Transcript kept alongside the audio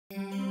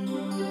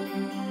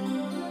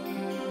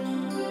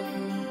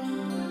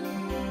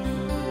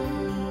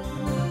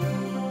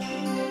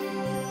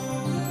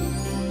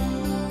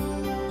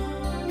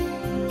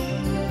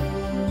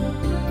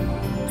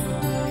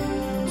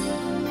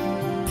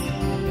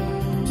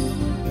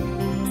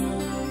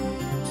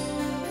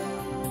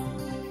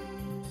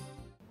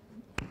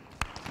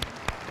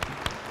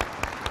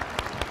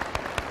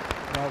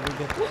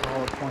get the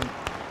PowerPoint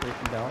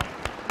straightened out.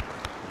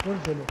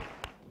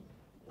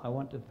 I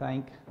want to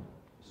thank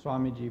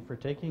Swamiji for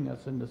taking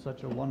us into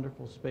such a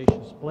wonderful,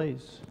 spacious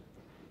place.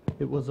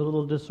 It was a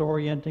little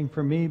disorienting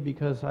for me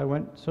because I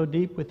went so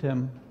deep with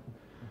him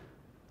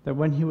that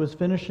when he was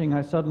finishing,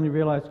 I suddenly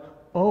realized,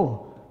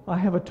 oh, I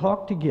have a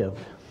talk to give.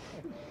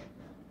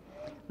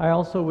 I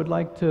also would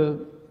like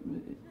to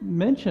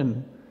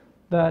mention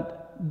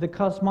that the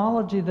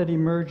cosmology that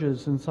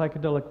emerges in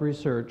psychedelic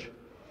research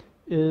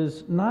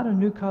is not a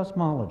new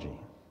cosmology.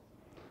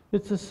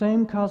 It's the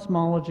same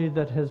cosmology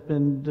that has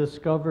been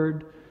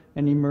discovered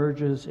and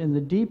emerges in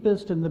the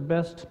deepest and the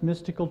best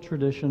mystical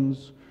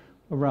traditions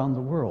around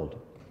the world.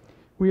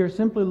 We are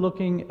simply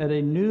looking at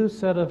a new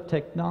set of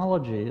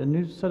technology, a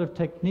new set of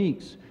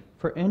techniques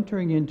for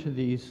entering into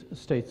these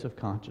states of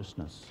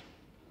consciousness.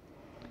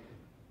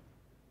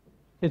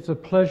 It's a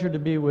pleasure to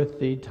be with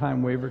the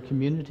Time Waiver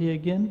community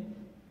again.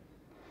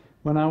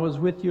 When I was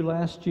with you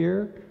last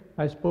year,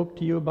 I spoke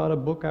to you about a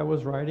book I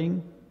was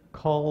writing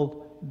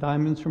called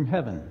Diamonds from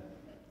Heaven.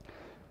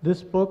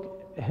 This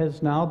book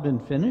has now been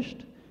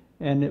finished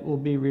and it will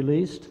be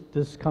released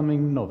this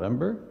coming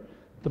November.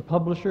 The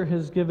publisher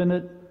has given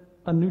it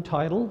a new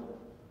title.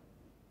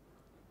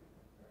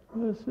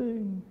 Let's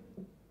see.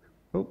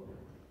 Oh,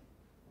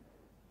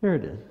 here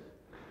it is.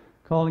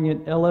 Calling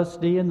it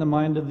LSD in the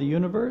Mind of the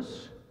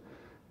Universe.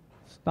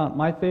 It's not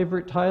my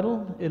favorite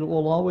title. It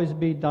will always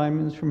be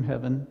Diamonds from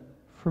Heaven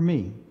for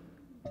me.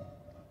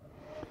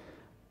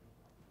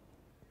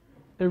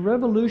 A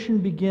revolution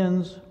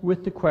begins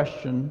with the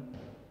question,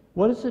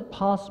 what is it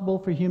possible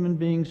for human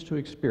beings to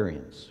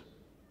experience?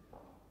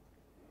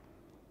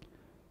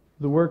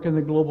 The work in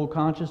the Global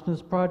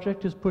Consciousness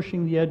Project is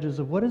pushing the edges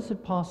of what is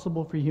it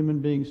possible for human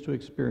beings to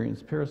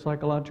experience.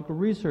 Parapsychological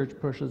research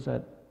pushes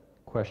that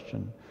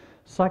question.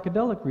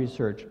 Psychedelic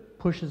research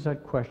pushes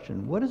that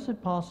question. What is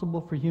it possible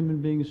for human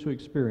beings to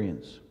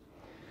experience?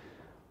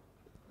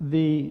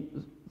 The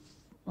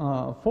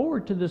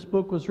foreword to this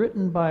book was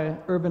written by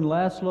Ervin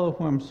Laszlo,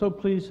 who I'm so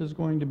pleased is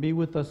going to be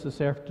with us this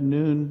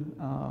afternoon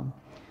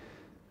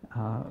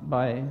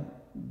by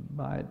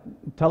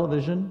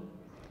television.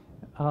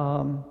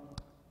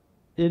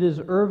 It is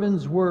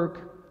Ervin's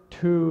work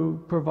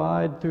to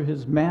provide, through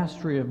his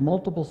mastery of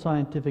multiple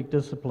scientific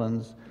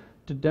disciplines,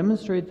 to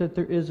demonstrate that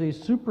there is a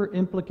super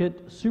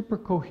implicate, super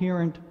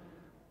coherent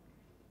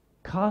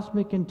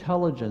cosmic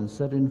intelligence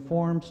that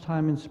informs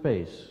time and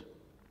space.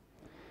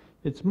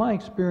 It's my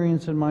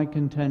experience and my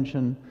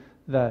contention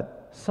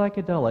that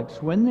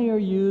psychedelics, when they are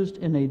used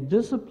in a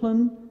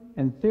disciplined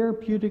and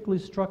therapeutically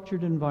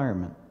structured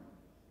environment,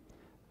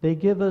 they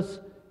give us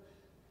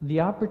the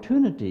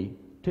opportunity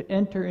to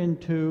enter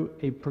into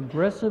a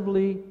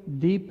progressively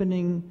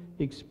deepening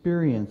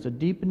experience, a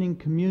deepening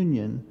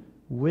communion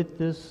with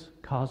this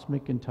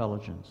cosmic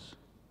intelligence.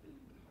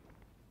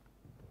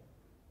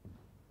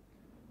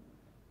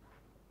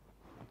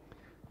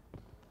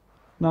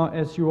 Now,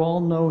 as you all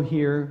know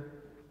here,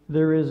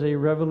 there is a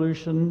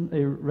revolution,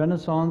 a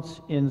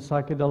renaissance in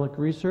psychedelic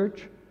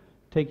research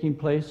taking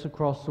place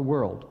across the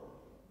world.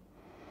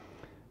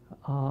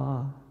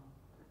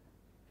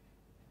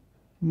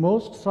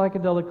 Most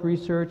psychedelic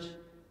research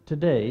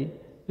today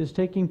is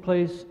taking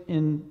place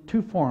in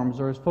two forms,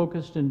 or is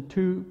focused in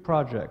two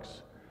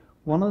projects.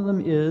 One of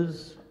them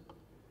is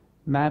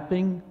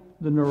mapping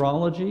the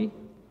neurology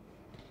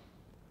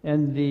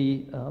and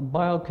the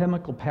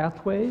biochemical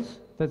pathways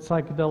that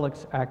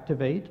psychedelics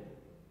activate.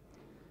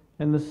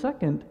 And the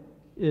second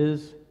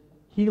is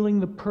healing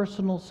the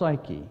personal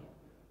psyche,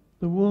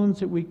 the wounds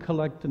that we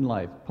collect in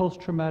life,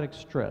 post-traumatic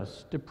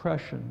stress,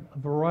 depression, a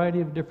variety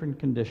of different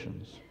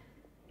conditions.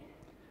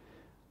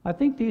 I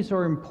think these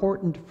are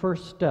important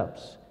first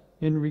steps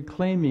in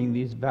reclaiming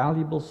these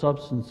valuable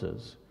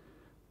substances,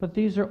 but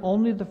these are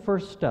only the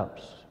first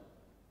steps.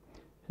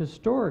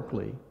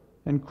 Historically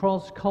and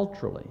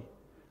cross-culturally,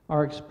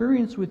 our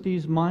experience with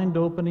these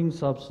mind-opening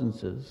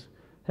substances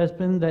has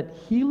been that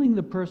healing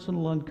the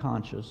personal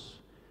unconscious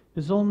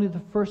is only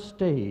the first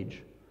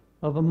stage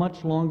of a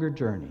much longer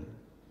journey.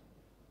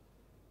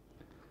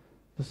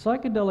 The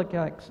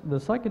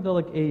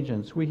psychedelic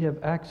agents we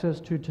have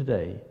access to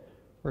today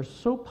are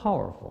so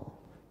powerful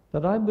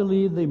that I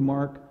believe they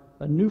mark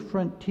a new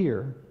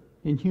frontier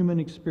in human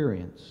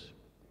experience.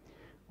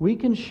 We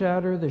can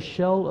shatter the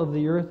shell of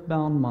the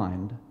earthbound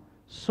mind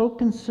so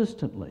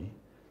consistently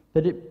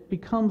that it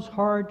becomes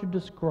hard to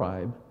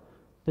describe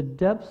the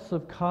depths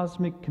of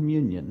cosmic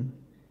communion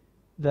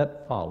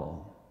that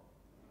follow.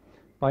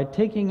 By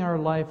taking our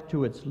life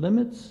to its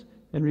limits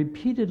and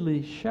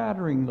repeatedly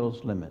shattering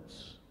those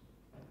limits,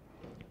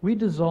 we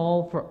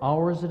dissolve for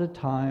hours at a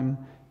time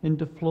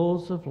into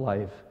flows of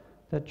life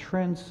that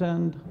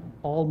transcend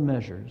all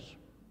measures.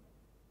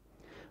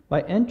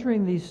 By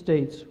entering these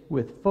states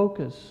with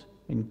focus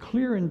and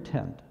clear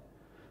intent,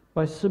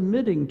 by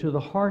submitting to the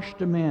harsh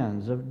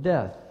demands of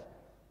death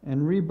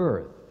and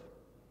rebirth,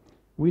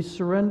 we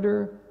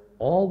surrender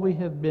all we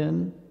have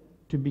been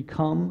to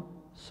become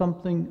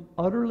something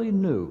utterly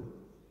new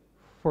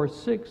for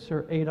 6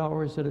 or 8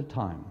 hours at a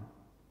time.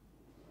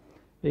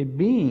 A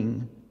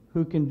being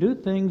who can do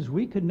things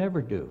we could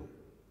never do,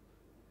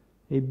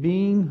 a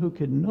being who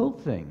can know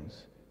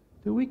things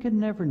that we could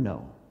never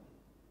know.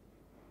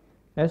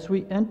 As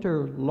we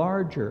enter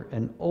larger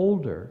and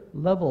older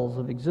levels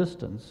of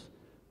existence,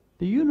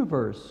 the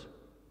universe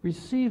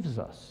receives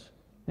us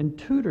and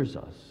tutors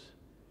us.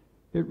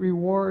 It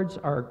rewards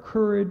our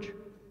courage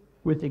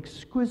with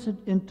exquisite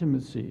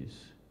intimacies,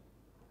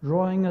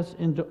 drawing us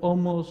into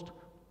almost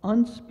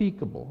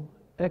unspeakable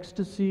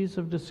ecstasies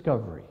of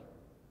discovery.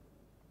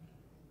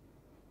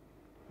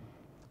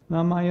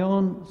 Now, my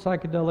own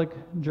psychedelic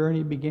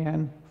journey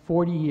began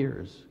 40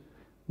 years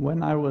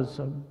when I was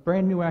a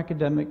brand new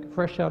academic,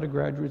 fresh out of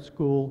graduate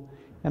school,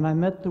 and I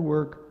met the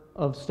work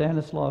of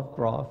Stanislav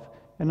Grof,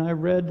 and I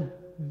read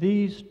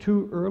these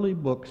two early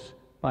books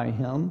by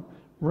him,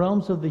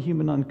 Realms of the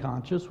Human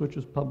Unconscious, which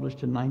was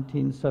published in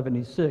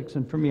 1976,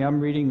 and for me,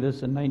 I'm reading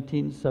this in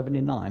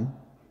 1979,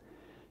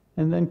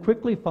 and then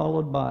quickly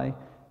followed by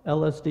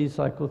LSD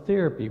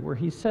Psychotherapy, where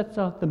he sets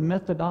out the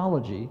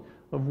methodology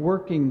of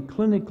working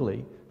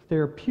clinically,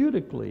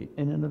 therapeutically,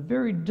 and in a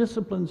very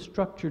disciplined,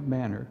 structured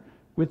manner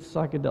with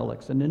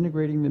psychedelics and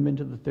integrating them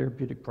into the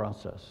therapeutic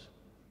process.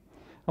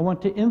 I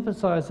want to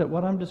emphasize that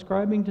what I'm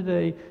describing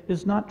today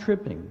is not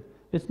tripping.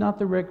 It's not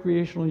the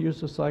recreational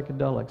use of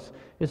psychedelics.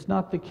 It's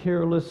not the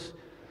careless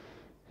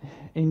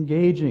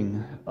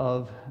engaging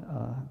of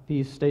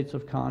these states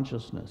of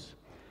consciousness.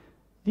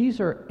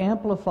 These are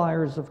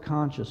amplifiers of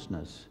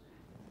consciousness.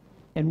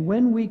 And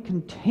when we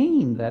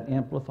contain that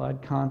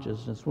amplified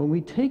consciousness, when we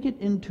take it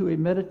into a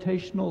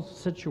meditational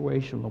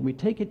situation, when we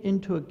take it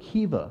into a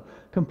kiva,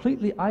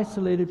 completely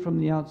isolated from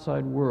the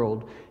outside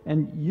world,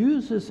 and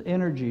use this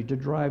energy to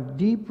drive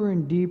deeper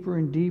and deeper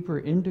and deeper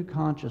into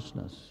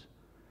consciousness,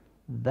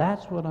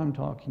 that's what I'm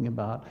talking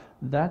about.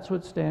 That's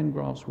what Stan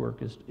Grof's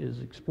work is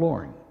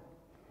exploring.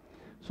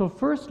 So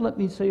first, let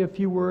me say a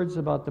few words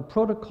about the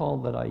protocol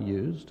that I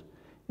used,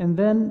 and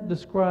then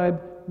describe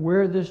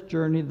where this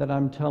journey that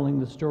I'm telling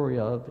the story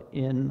of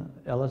in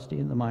LSD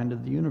in the Mind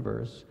of the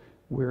Universe,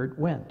 where it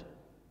went.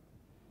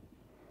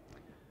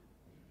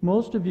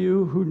 Most of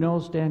you who know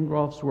Stan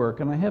Grof's work,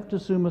 and I have to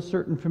assume a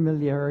certain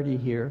familiarity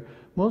here,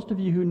 most of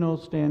you who know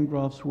Stan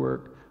Grof's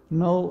work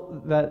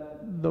know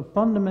that the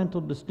fundamental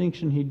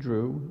distinction he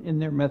drew in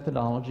their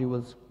methodology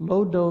was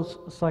low-dose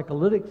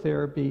psycholytic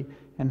therapy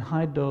and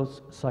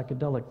high-dose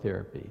psychedelic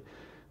therapy.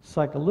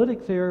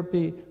 Psycholytic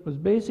therapy was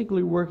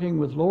basically working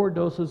with lower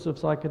doses of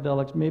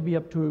psychedelics, maybe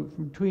up to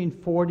between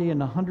 40 and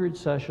 100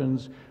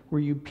 sessions, where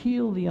you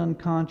peel the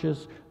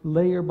unconscious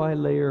layer by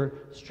layer,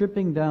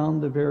 stripping down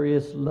the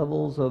various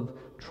levels of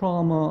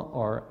trauma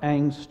or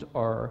angst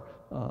or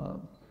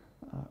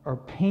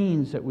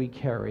pains that we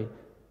carry,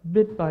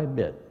 bit by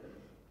bit.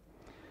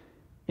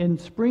 In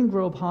Spring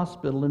Grove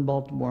Hospital in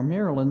Baltimore,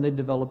 Maryland, they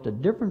developed a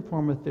different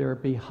form of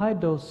therapy,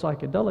 high-dose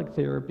psychedelic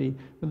therapy,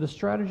 but the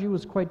strategy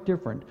was quite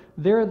different.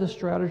 There, the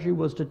strategy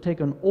was to take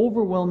an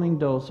overwhelming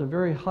dose, a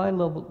very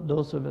high-level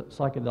dose of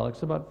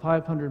psychedelics, about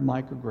 500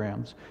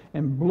 micrograms,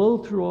 and blow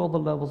through all the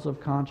levels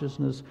of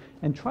consciousness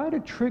and try to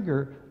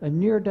trigger a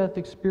near-death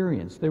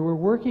experience. They were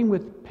working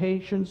with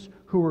patients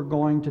who were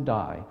going to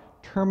die,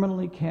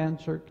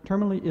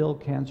 terminally ill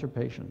cancer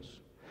patients.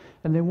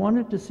 And they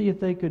wanted to see if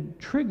they could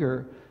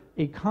trigger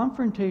a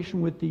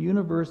confrontation with the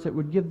universe that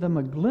would give them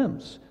a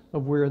glimpse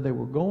of where they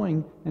were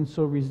going and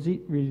so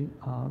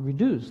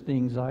reduce the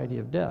anxiety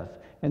of death.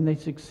 And they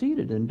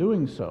succeeded in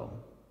doing so.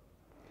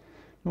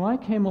 Now, I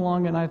came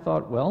along and I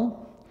thought,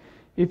 well,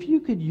 if you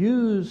could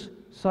use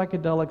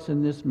psychedelics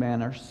in this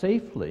manner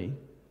safely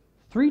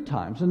 3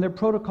 times, and their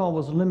protocol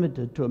was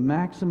limited to a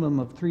maximum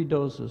of 3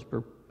 doses per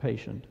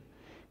patient,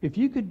 if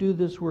you could do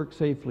this work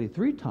safely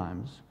 3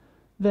 times,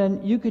 then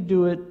you could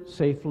do it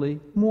safely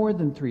more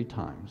than 3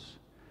 times.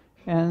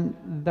 And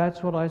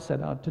that's what I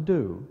set out to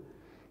do.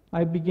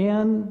 I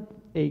began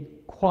a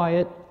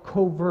quiet,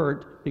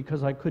 covert,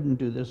 because I couldn't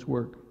do this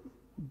work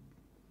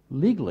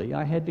legally.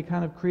 I had to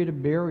kind of create a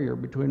barrier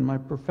between my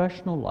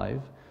professional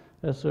life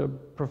as a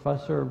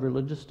professor of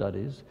religious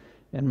studies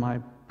and my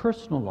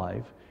personal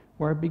life,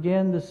 where I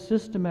began this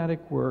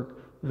systematic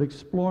work of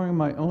exploring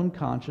my own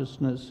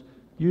consciousness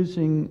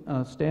using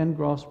Stan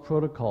Grof's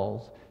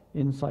protocols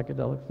in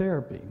psychedelic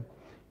therapy.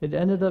 It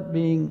ended up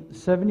being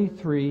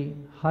 73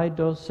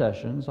 high-dose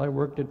sessions. I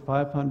worked at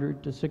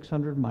 500 to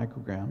 600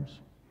 micrograms,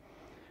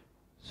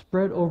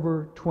 spread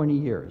over 20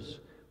 years.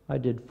 I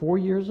did 4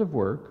 years of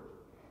work.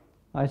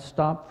 I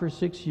stopped for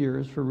 6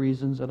 years for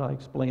reasons that I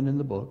explain in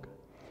the book.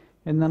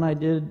 And then I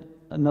did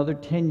another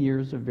 10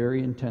 years of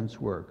very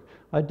intense work.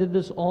 I did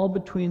this all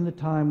between the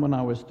time when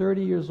I was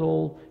 30 years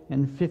old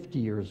and 50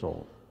 years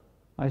old.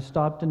 I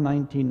stopped in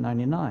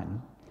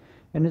 1999.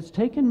 And it's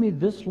taken me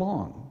this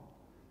long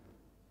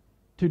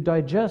to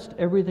digest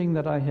everything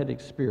that I had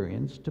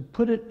experienced, to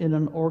put it in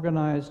an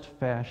organized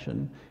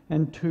fashion,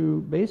 and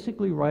to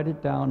basically write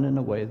it down in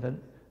a way that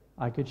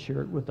I could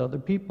share it with other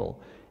people.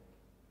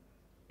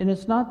 And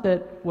it's not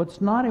that,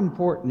 what's not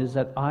important is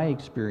that I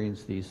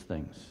experience these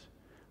things.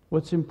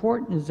 What's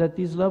important is that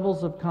these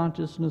levels of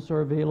consciousness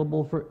are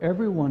available for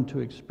everyone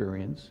to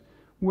experience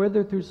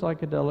whether through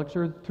psychedelics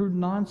or through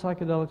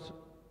non-psychedelics,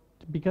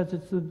 because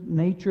it's the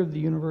nature of the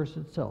universe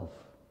itself.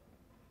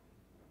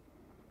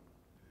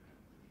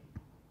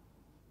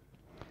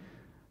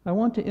 I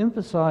want to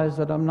emphasize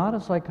that I'm not a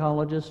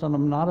psychologist and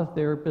I'm not a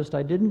therapist.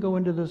 I didn't go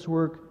into this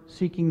work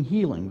seeking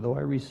healing, though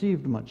I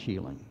received much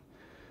healing.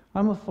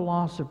 I'm a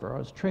philosopher. I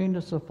was trained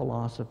as a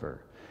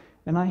philosopher.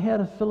 And I had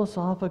a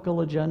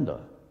philosophical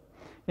agenda.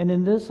 And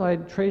in this, I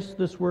traced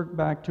this work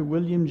back to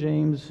William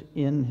James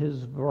in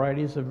his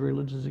Varieties of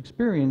Religious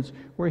Experience,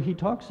 where he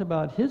talks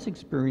about his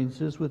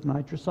experiences with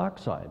nitrous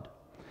oxide.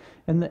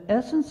 And the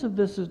essence of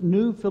this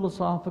new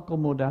philosophical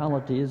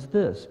modality is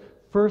this.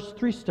 First,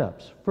 3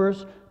 steps.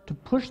 First, to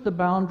push the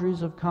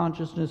boundaries of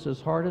consciousness as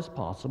hard as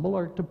possible,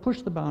 or to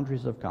push the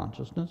boundaries of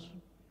consciousness.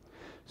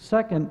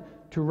 Second,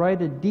 to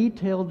write a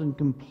detailed and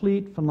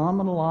complete,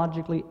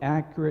 phenomenologically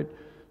accurate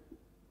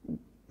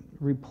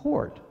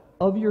report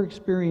of your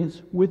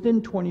experience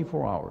within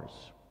 24 hours.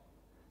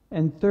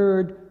 And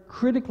third,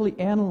 critically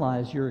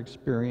analyze your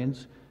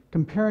experience,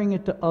 comparing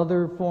it to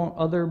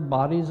other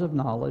bodies of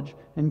knowledge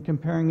and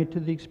comparing it to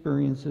the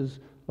experiences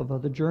of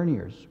other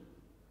journeyers.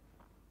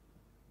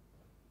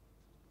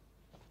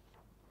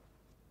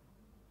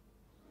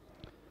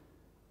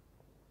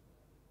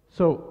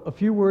 So, a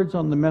few words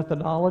on the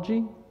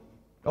methodology.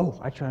 Oh,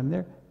 actually I'm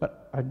there,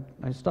 but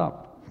I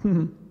stopped.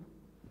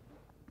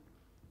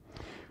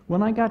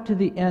 When I got to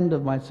the end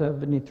of my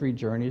 73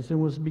 journeys and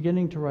was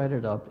beginning to write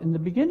it up, in the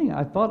beginning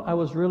I thought I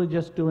was really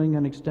just doing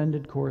an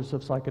extended course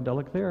of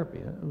psychedelic therapy.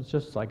 It was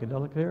just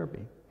psychedelic therapy,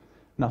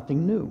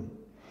 nothing new.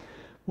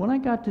 When I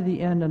got to the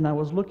end and I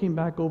was looking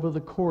back over the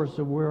course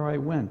of where I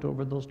went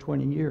over those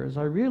 20 years,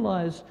 I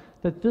realized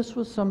that this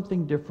was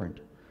something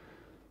different.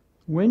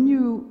 When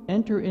you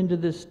enter into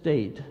this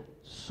state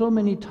so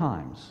many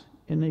times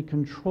in a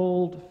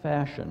controlled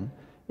fashion,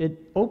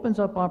 it opens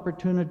up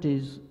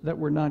opportunities that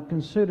were not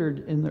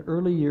considered in the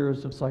early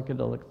years of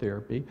psychedelic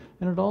therapy,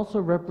 and it also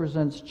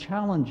represents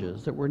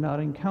challenges that were not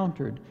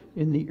encountered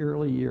in the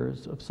early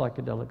years of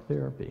psychedelic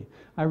therapy.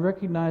 I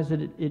recognize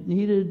that it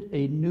needed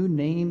a new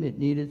name, it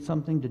needed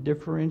something to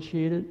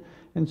differentiate it,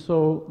 and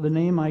so the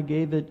name I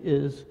gave it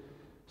is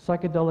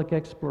psychedelic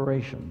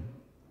exploration.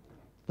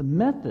 The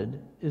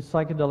method is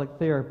psychedelic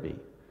therapy.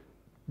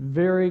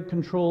 Very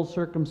controlled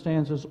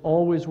circumstances,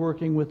 always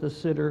working with a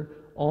sitter,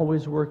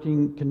 always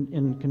working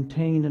in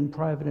contained and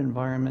private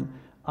environment,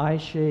 eye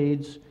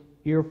shades,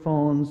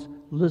 earphones,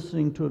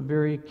 listening to a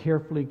very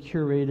carefully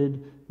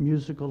curated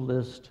musical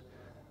list.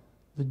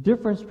 The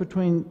difference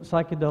between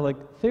psychedelic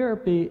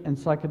therapy and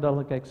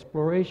psychedelic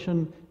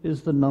exploration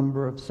is the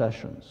number of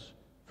sessions.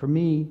 For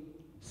me,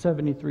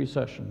 73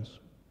 sessions.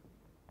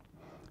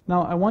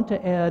 Now, I want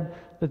to add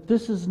that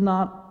this is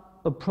not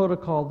a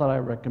protocol that I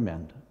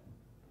recommend.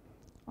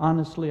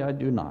 Honestly, I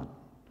do not.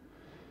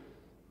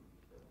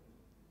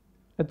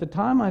 At the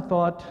time, I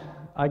thought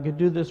I could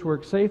do this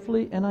work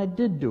safely, and I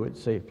did do it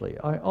safely.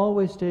 I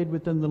always stayed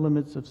within the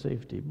limits of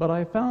safety. But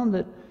I found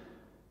that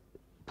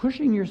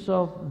pushing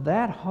yourself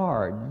that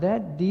hard,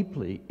 that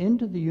deeply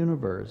into the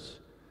universe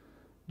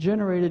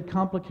generated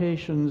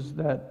complications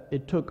that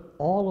it took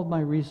all of my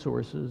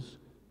resources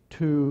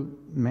to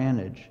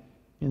manage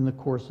in the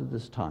course of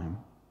this time.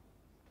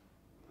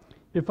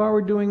 If I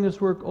were doing this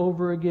work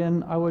over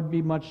again, I would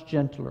be much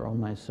gentler on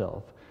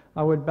myself.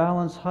 I would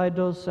balance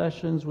high-dose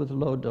sessions with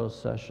low-dose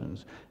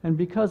sessions. And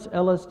because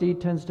LSD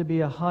tends to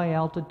be a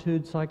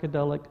high-altitude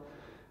psychedelic,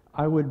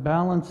 I would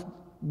balance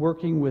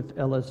working with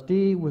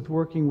LSD with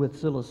working with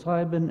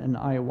psilocybin and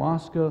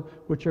ayahuasca,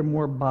 which are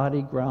more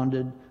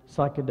body-grounded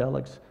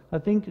psychedelics. I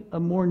think a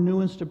more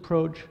nuanced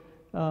approach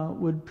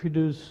would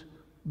produce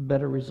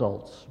better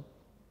results.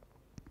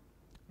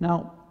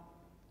 Now,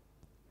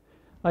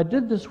 I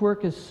did this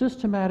work as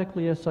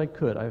systematically as I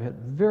could. I had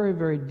very,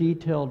 very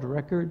detailed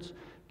records,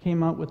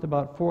 came out with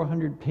about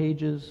 400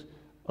 pages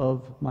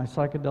of my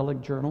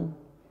psychedelic journal.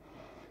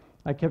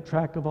 I kept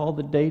track of all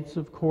the dates,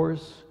 of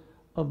course,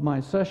 of my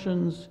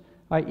sessions.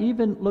 I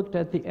even looked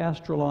at the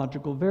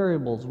astrological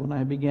variables when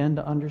I began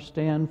to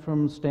understand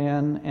from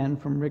Stan and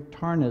from Rick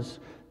Tarnas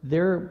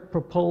their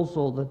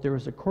proposal that there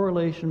is a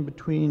correlation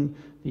between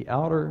the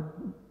outer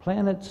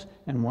planets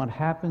and what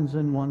happens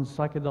in one's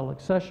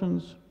psychedelic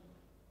sessions.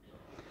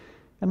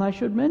 And I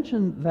should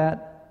mention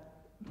that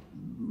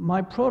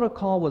my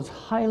protocol was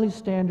highly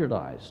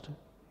standardized,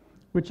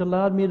 which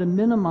allowed me to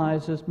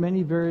minimize as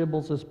many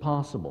variables as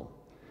possible.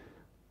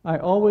 I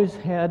always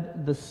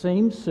had the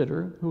same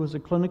sitter, who was a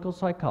clinical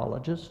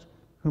psychologist,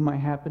 whom I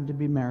happened to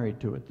be married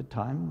to at the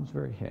time. It was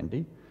very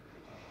handy.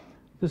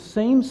 The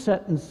same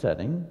set and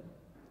setting,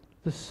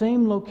 the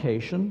same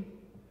location,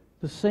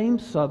 the same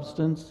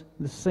substance,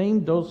 the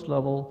same dose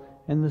level,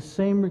 and the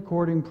same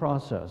recording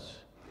process.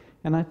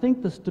 And I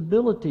think the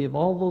stability of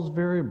all those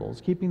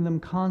variables, keeping them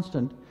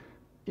constant,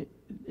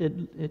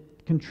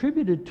 it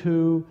contributed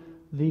to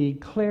the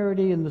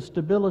clarity and the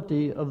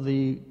stability of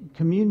the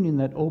communion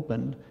that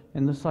opened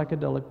and the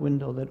psychedelic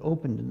window that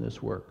opened in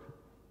this work.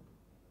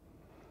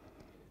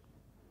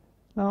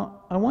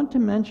 Now, I want to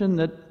mention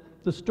that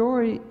the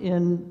story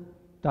in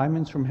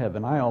Diamonds from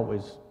Heaven, I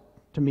always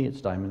To me,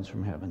 it's Diamonds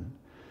from Heaven.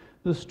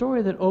 The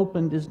story that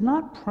opened is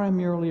not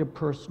primarily a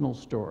personal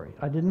story.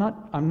 I'm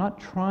not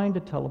trying to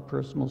tell a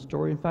personal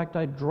story. In fact,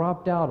 I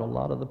dropped out a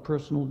lot of the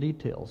personal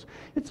details.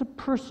 It's a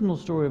personal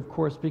story, of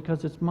course,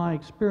 because it's my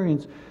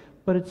experience,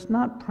 but it's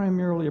not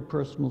primarily a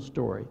personal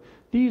story.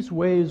 These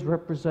waves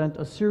represent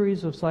a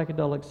series of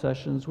psychedelic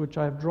sessions which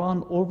I've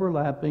drawn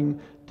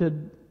overlapping to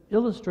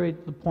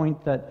illustrate the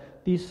point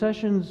that these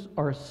sessions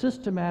are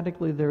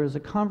systematically, there is a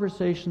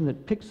conversation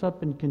that picks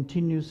up and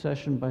continues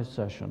session by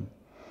session.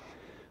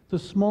 The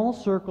small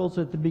circles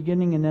at the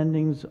beginning and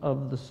endings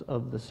of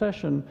the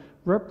session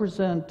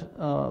represent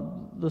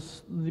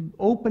the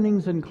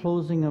openings and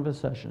closing of the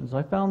sessions.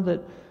 I found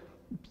that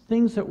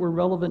things that were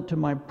relevant to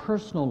my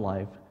personal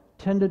life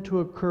tended to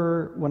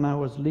occur when I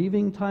was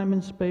leaving time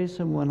and space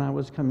and when I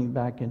was coming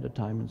back into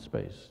time and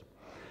space.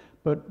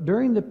 But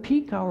during the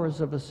peak hours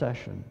of a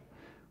session,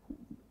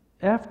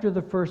 after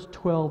the first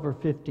 12 or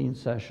 15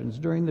 sessions,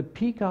 during the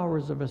peak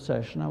hours of a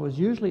session, I was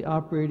usually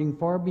operating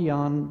far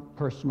beyond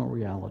personal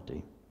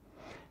reality.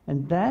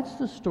 And that's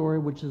the story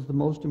which is the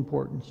most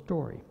important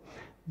story.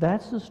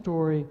 That's the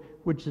story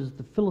which is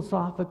the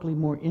philosophically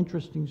more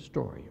interesting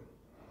story.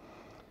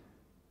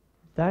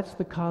 That's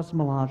the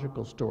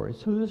cosmological story.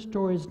 So this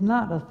story is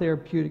not a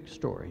therapeutic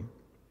story.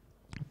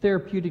 A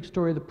therapeutic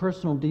story, the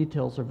personal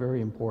details are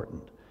very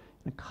important.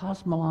 In a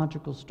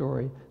cosmological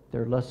story,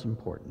 they're less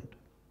important.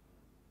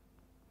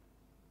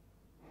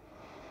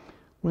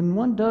 When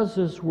one does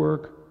this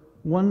work,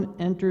 one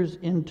enters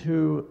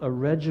into a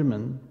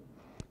regimen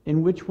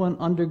in which one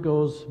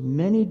undergoes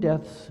many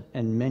deaths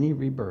and many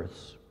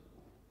rebirths.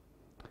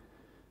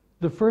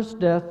 The first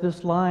death,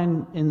 this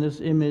line in this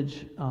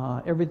image,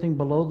 everything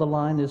below the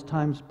line is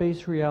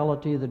time-space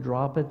reality. The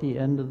drop at the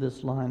end of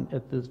this line,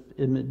 at this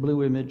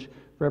blue image,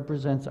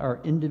 represents our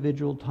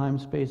individual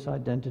time-space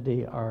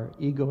identity, our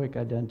egoic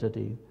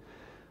identity.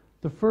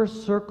 The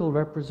first circle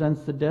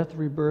represents the death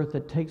rebirth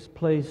that takes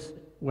place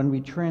when we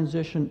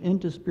transition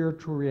into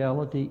spiritual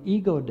reality,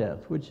 ego death,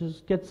 which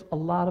gets a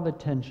lot of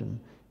attention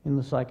in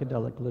the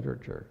psychedelic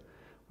literature.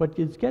 What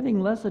is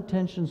getting less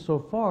attention so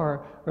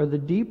far are the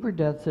deeper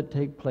deaths that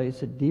take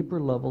place at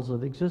deeper levels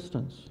of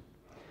existence.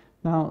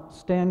 Now,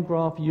 Stan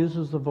Grof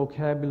uses the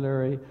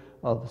vocabulary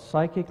of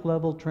psychic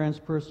level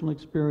transpersonal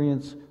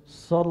experience,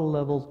 subtle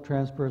level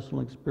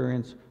transpersonal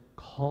experience,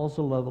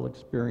 causal level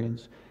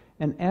experience.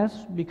 And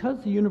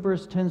because the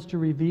universe tends to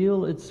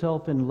reveal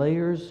itself in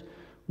layers,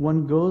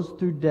 one goes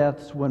through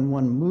deaths when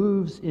one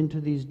moves into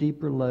these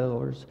deeper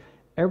layers.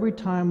 Every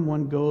time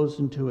one goes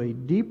into a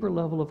deeper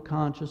level of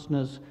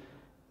consciousness,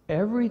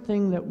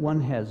 everything that one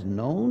has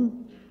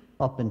known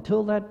up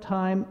until that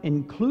time,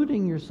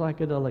 including your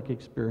psychedelic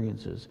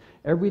experiences,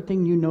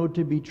 everything you know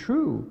to be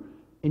true,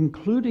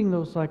 including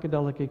those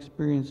psychedelic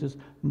experiences,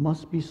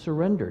 must be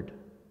surrendered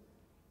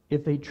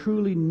if a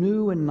truly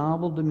new and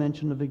novel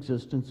dimension of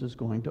existence is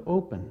going to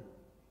open.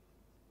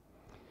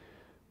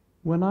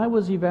 When I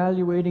was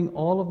evaluating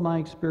all of my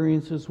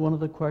experiences, one of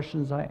the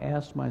questions I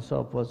asked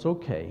myself was,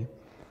 okay,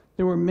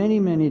 there were many,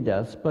 many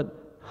deaths,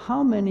 but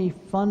how many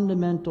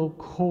fundamental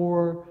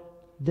core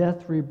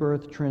death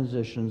rebirth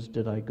transitions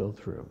did I go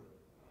through?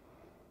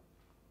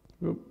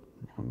 Oop,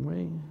 wrong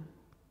way.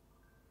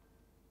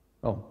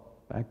 Oh,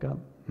 back up.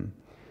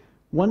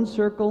 One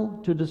circle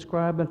to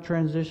describe a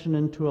transition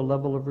into a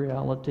level of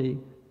reality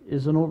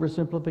is an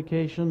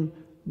oversimplification.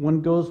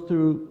 One goes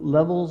through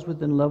levels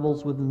within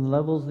levels within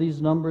levels.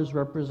 These numbers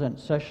represent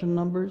session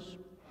numbers.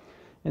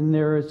 And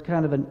there is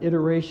kind of an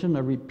iteration,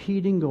 a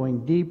repeating,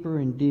 going deeper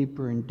and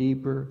deeper and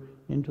deeper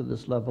into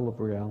this level of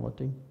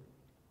reality.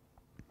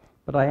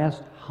 But I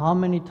asked how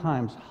many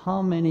times,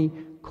 how many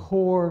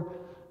core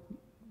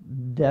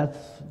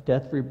death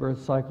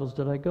rebirth cycles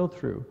did I go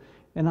through?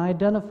 And I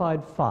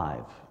identified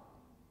 5.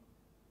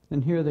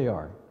 And here they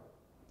are.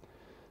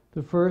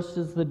 The first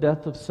is the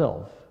death of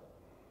self,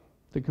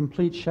 the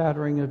complete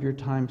shattering of your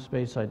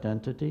time-space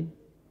identity,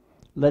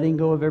 letting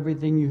go of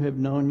everything you have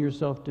known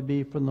yourself to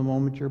be from the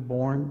moment you're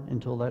born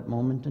until that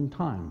moment in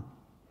time.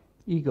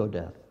 Ego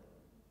death.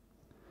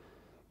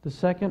 The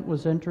second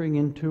was entering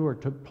into or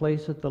took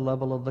place at the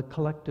level of the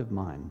collective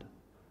mind,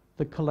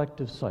 the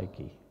collective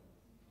psyche.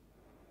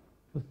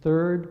 The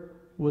third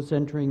was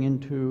entering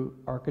into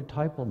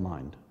archetypal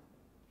mind,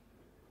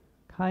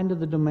 kind of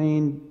the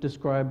domain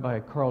described by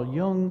Carl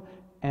Jung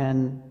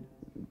and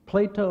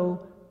Plato,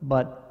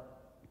 but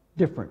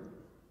different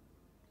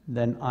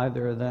than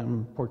either of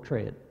them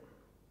portray it.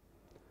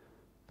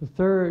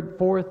 The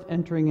fourth,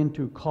 entering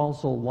into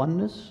causal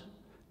oneness.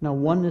 Now,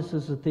 oneness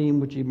is a theme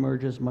which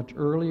emerges much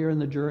earlier in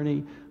the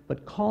journey,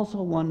 but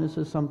causal oneness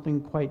is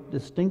something quite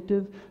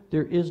distinctive.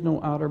 There is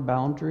no outer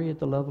boundary at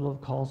the level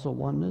of causal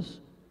oneness.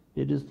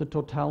 It is the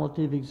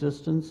totality of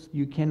existence.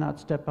 You cannot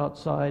step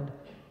outside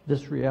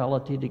this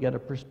reality to get a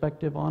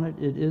perspective on it.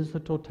 It is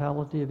the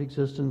totality of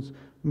existence,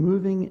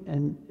 moving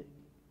and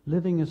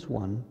living as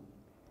one.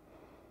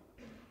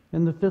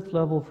 And the fifth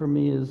level for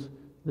me is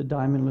the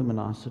diamond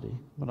luminosity,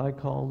 what I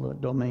call the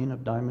domain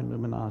of diamond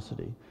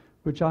luminosity,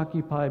 which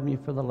occupied me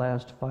for the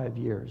last 5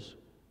 years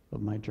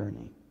of my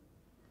journey.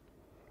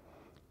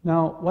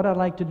 Now, what I'd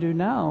like to do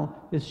now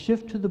is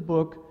shift to the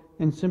book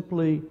and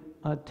simply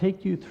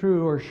take you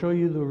through or show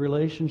you the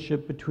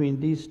relationship between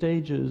these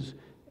stages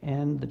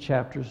and the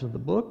chapters of the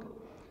book.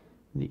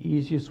 The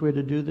easiest way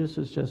to do this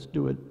is just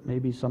do it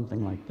maybe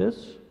something like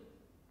this.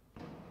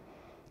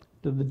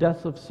 To the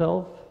death of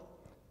self,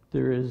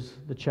 there is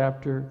the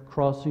chapter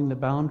Crossing the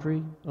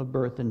Boundary of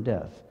Birth and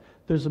Death.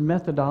 There's a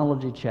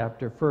methodology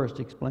chapter first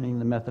explaining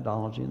the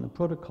methodology and the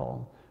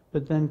protocol,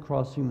 but then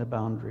Crossing the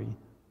Boundary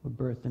of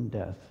Birth and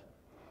Death.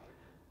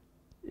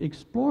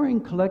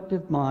 Exploring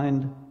collective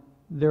mind,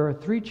 there are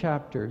 3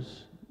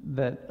 chapters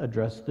that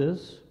address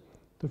this.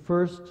 The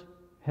first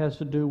has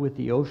to do with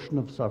the ocean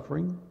of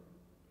suffering.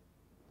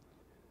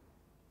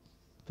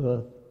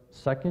 The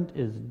second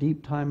is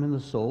Deep Time in the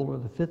Soul, or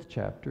the 5th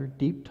chapter,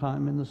 Deep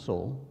Time in the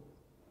Soul.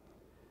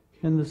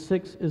 And the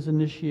 6th is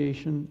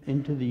Initiation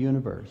into the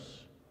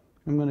Universe.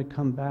 I'm going to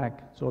come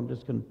back, so I'm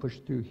just going to push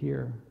through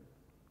here.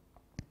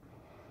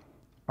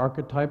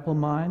 Archetypal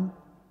Mind,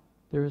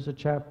 there is a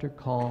chapter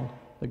called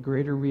The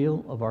Greater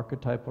Real of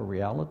Archetypal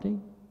Reality.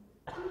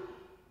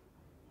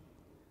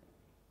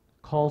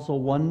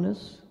 Causal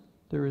Oneness,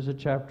 there is a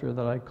chapter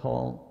that I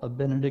call A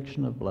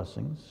Benediction of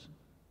Blessings.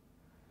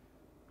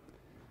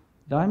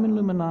 Diamond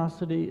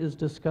luminosity is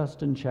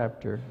discussed in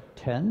chapter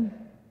 10,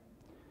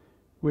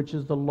 which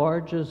is the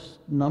largest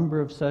number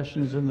of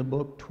sessions in the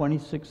book,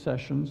 26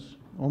 sessions,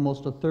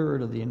 almost a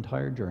third of the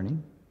entire journey.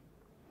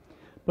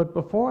 But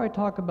before I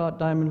talk about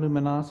diamond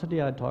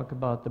luminosity, I talk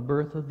about the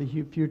birth of the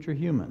future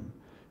human,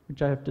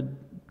 which I have to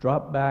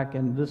drop back,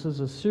 and this is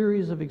a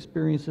series of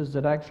experiences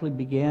that actually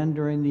began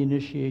during the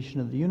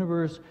initiation of the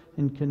universe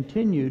and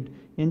continued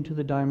into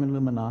the diamond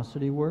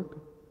luminosity work.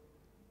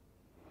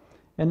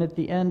 And at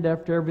the end,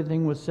 after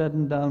everything was said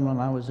and done, when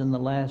I was in the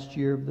last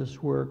year of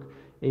this work,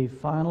 a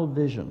final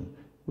vision,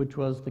 which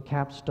was the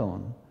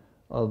capstone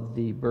of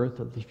the birth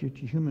of the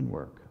future human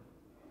work.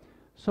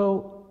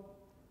 So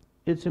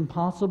it's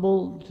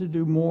impossible to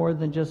do more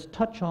than just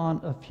touch on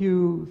a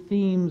few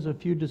themes, a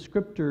few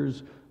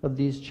descriptors of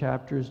these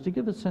chapters to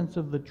give a sense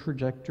of the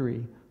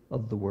trajectory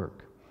of the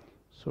work.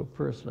 So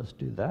first let's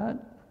do that,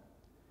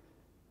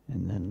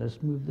 and then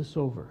let's move this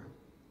over.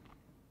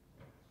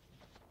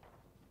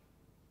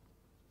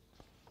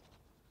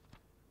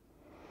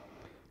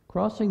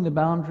 Crossing the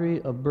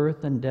boundary of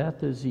birth and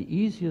death is the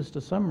easiest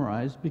to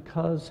summarize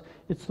because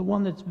it's the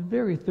one that's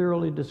very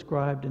thoroughly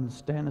described in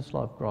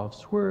Stanislav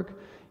Grof's work.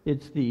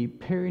 It's the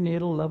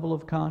perinatal level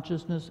of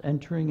consciousness,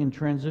 entering and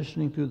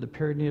transitioning through the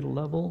perinatal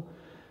level.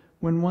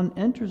 When one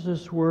enters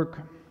this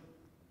work,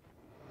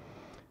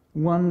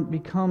 one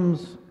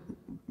becomes,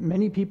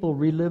 many people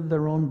relive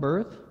their own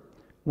birth.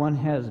 One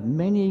has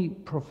many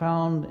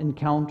profound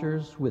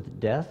encounters with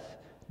death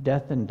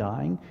and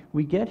dying.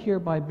 We get here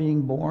by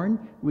being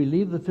born. We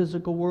leave the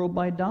physical world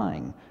by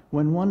dying.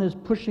 When one is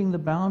pushing the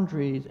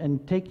boundaries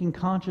and taking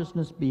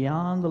consciousness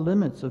beyond the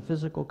limits of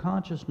physical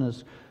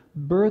consciousness,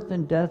 birth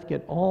and death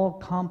get all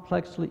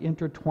complexly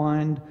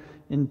intertwined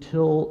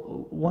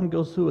until one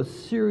goes through a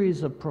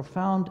series of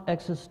profound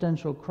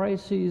existential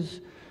crises,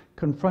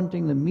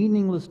 confronting the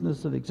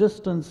meaninglessness of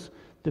existence,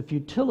 the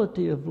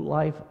futility of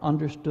life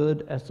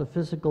understood as a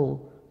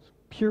physical,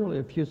 purely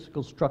a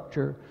physical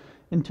structure,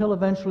 until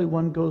eventually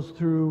one goes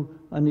through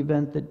an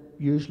event that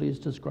usually is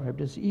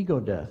described as ego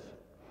death.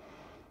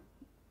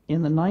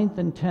 In the 9th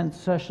and 10th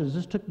sessions,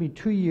 this took me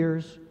 2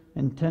 years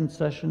and 10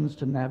 sessions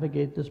to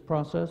navigate this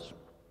process.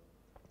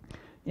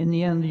 In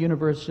the end, the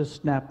universe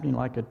just snapped me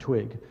like a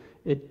twig.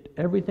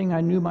 Everything I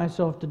knew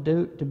myself to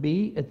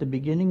be at the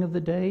beginning of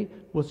the day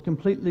was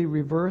completely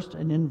reversed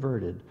and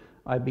inverted.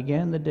 I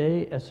began the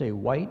day as a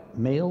white,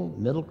 male,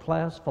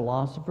 middle-class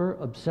philosopher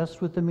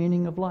obsessed with the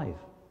meaning of life.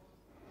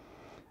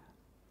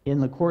 In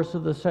the course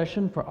of the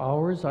session, for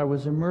hours, I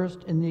was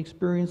immersed in the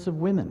experience of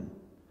women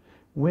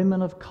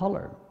of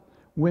color,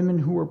 women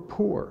who were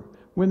poor,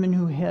 women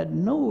who had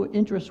no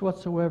interest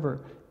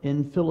whatsoever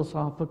in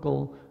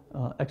philosophical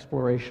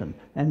exploration.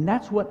 And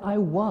that's what I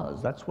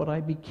was, that's what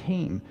I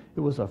became. It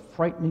was a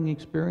frightening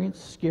experience,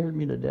 scared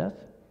me to death.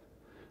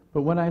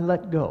 But when I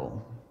let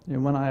go,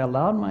 and when I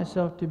allowed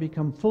myself to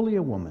become fully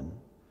a woman,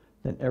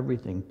 then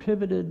everything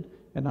pivoted,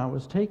 and I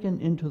was taken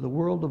into the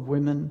world of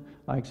women.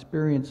 I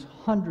experienced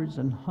hundreds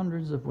and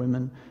hundreds of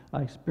women.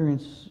 I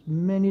experienced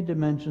many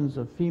dimensions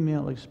of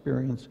female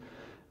experience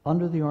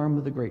under the arm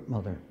of the Great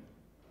Mother.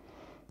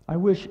 I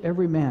wish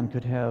every man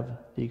could have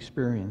the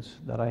experience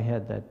that I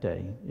had that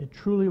day. It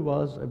truly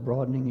was a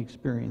broadening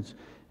experience.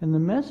 And the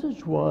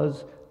message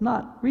was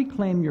not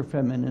reclaim your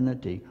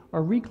femininity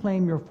or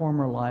reclaim your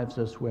former lives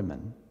as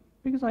women,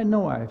 because I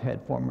know I've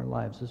had former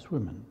lives as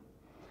women.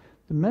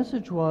 The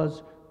message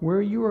was,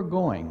 where you are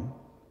going,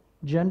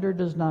 gender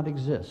does not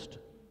exist.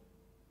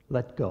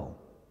 Let go.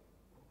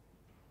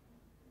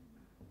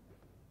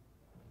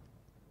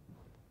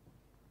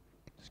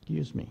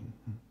 Excuse me.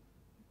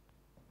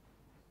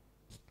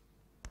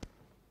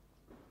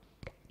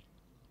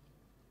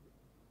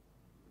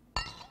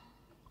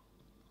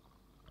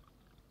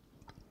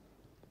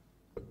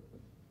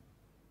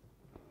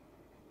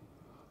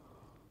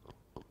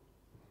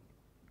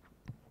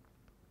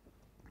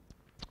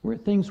 Where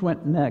things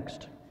went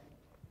next,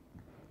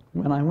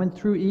 when I went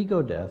through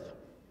ego death,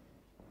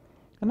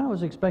 and I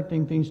was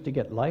expecting things to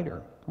get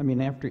lighter. I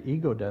mean, after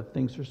ego death,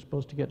 things are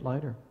supposed to get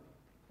lighter.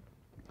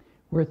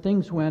 Where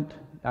things went,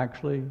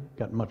 actually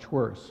got much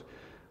worse.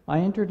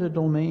 I entered a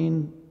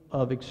domain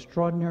of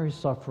extraordinary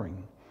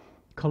suffering,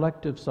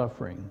 collective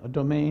suffering, a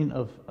domain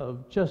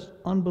of just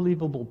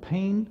unbelievable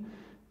pain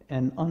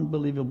and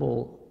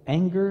unbelievable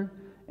anger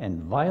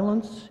and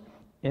violence.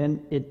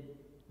 And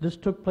this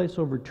took place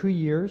over 2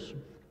 years,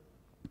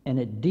 and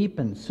it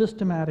deepened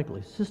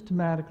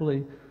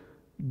systematically,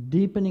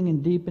 deepening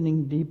and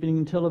deepening,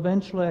 until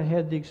eventually I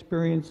had the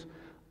experience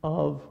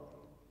of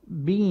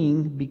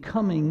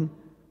becoming,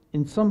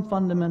 in some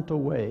fundamental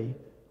way,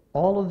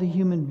 all of the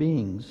human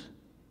beings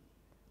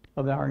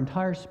of our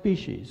entire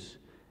species,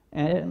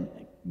 and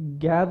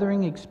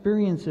gathering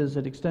experiences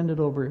that extended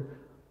over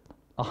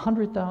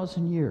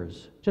 100,000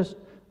 years. Just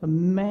a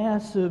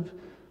massive...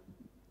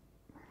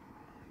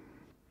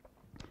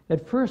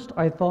 At first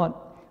I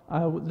thought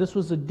this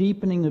was a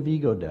deepening of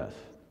ego death,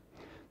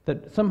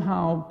 that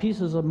somehow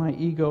pieces of my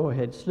ego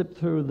had slipped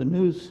through the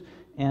noose,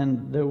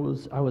 and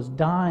I was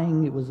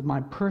dying. It was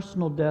my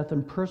personal death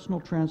and personal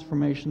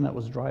transformation that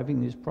was driving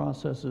these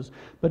processes.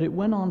 But it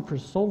went on for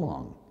so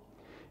long,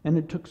 and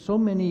it took so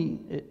many,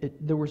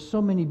 there were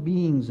so many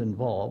beings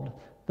involved,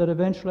 that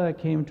eventually I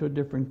came to a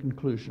different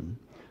conclusion.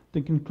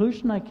 The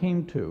conclusion I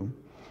came to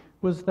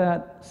was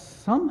that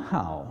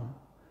somehow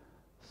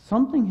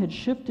something had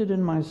shifted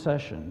in my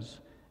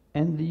sessions,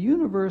 and the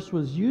universe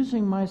was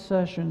using my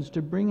sessions to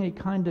bring a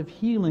kind of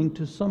healing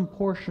to some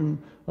portion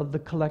of the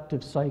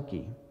collective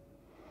psyche.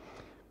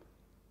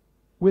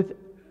 With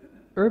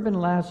Ervin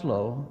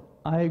Laszlo,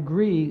 I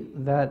agree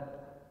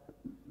that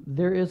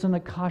there is an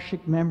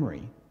Akashic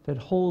memory that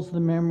holds the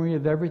memory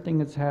of everything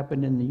that's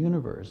happened in the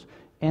universe.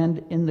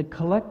 And in the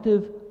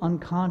collective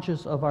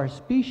unconscious of our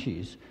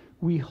species,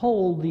 we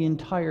hold the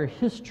entire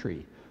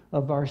history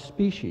of our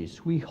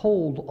species. We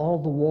hold all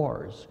the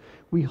wars.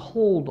 We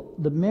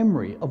hold the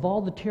memory of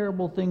all the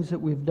terrible things that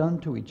we've done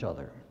to each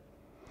other.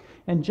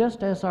 And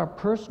just as our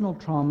personal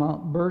trauma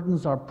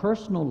burdens our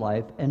personal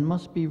life and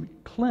must be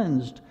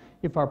cleansed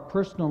if our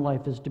personal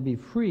life is to be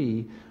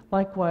free,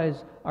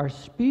 likewise our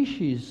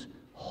species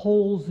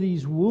holds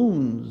these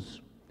wounds.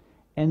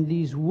 And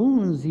these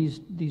wounds,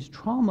 these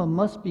trauma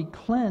must be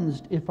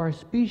cleansed if our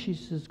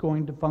species is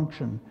going to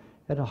function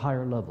at a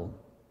higher level.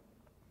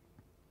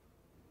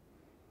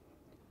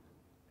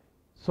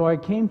 So I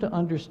came to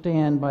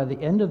understand by the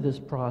end of this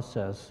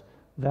process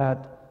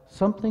that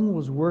something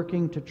was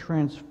working to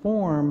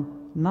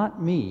transform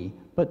not me,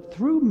 but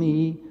through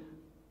me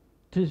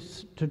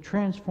to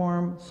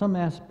transform some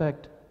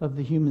aspect of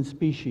the human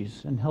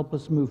species and help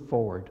us move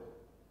forward.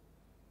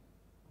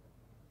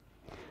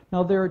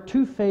 Now, there are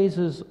two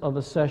phases of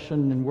a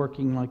session in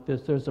working like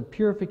this. There's a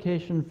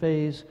purification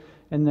phase,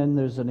 and then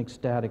there's an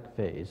ecstatic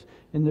phase.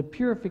 In the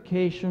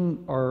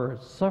purification or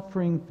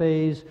suffering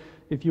phase,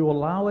 if you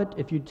allow it,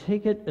 if you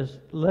take it,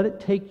 let it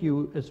take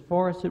you as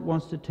far as it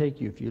wants to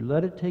take you. If you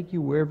let it take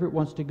you wherever it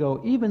wants to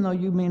go, even though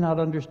you may not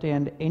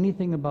understand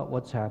anything about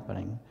what's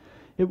happening,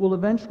 it will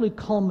eventually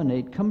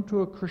culminate, come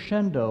to a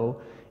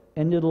crescendo,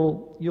 and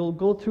you'll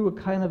go through a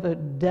kind of a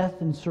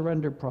death and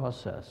surrender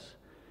process.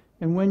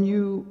 And when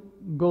you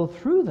go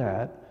through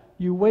that,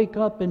 you wake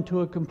up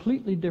into a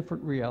completely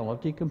different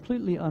reality,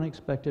 completely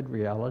unexpected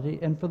reality,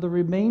 and for the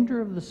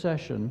remainder of the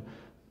session,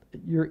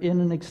 you're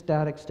in an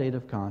ecstatic state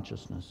of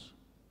consciousness.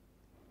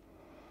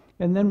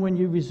 And then when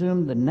you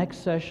resume the next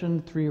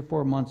session 3 or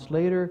 4 months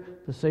later,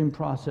 the same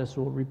process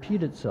will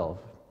repeat itself.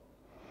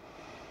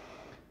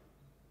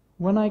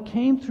 When I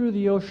came through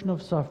the ocean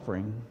of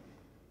suffering,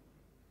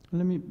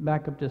 let me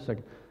back up just a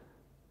second.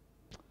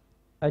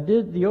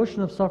 The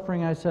ocean of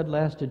suffering, I said,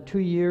 lasted 2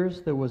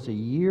 years. There was a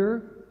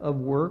year of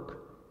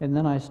work, and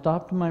then I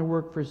stopped my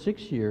work for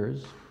 6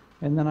 years,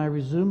 and then I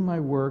resumed my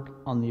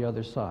work on the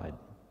other side.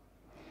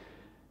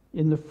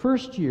 In the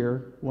first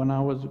year, when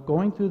I was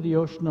going through the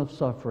ocean of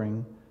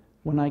suffering,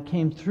 when I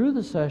came through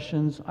the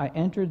sessions, I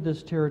entered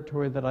this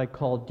territory that I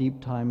call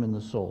deep time in the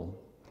soul.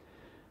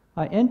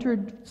 I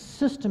entered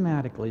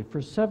systematically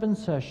for 7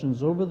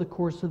 sessions over the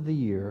course of the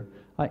year.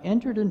 I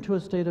entered into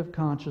a state of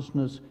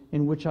consciousness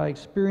in which I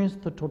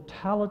experienced the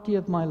totality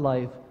of my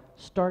life,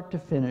 start to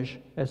finish,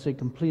 as a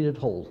completed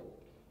whole.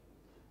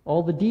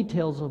 All the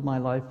details of my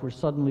life were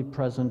suddenly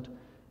present.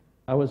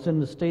 I was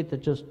in a state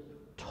that just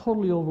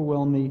totally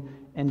overwhelmed me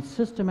and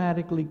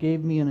systematically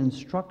gave me an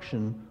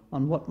instruction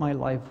on what my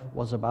life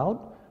was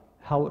about,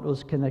 how it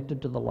was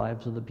connected to the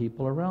lives of the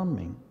people around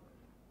me.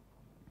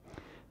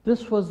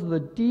 This was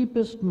the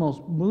deepest,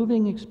 most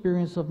moving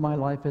experience of my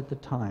life at the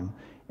time.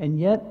 And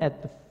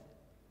yet,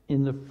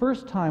 in the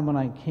first time when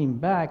I came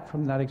back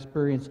from that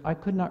experience, I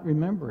could not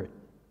remember it.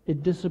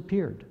 It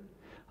disappeared.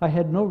 I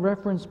had no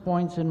reference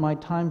points in my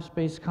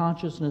time-space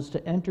consciousness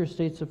to anchor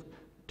states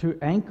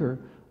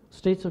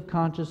of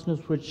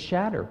consciousness which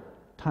shatter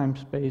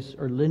time-space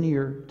or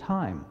linear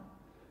time.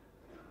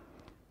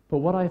 But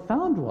what I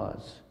found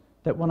was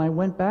that when I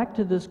went back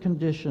to this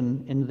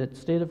condition in that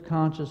state of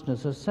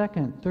consciousness a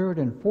second, third,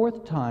 and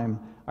fourth time,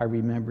 I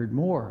remembered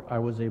more. I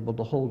was able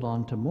to hold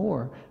on to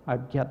more.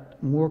 I'd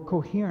get more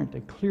coherent,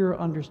 a clearer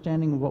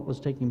understanding of what was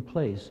taking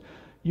place.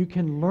 You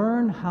can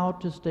learn how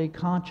to stay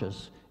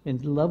conscious in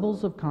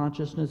levels of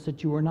consciousness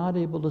that you were not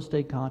able to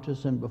stay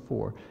conscious in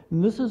before.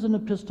 And this is an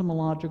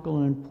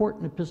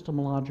important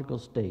epistemological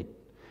state.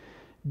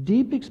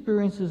 Deep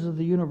experiences of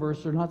the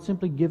universe are not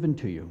simply given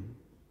to you.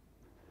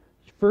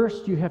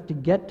 First, you have to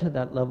get to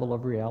that level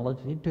of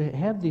reality to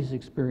have these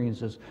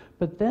experiences,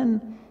 but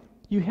then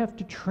you have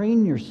to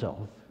train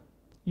yourself.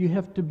 You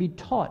have to be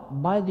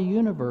taught by the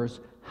universe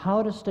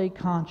how to stay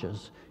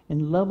conscious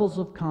in levels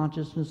of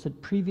consciousness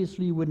that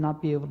previously you would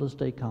not be able to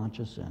stay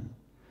conscious in.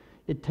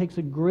 It takes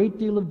a great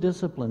deal of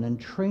discipline and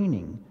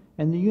training,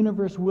 and the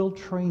universe will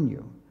train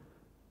you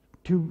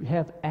to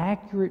have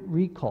accurate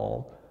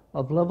recall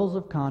of levels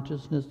of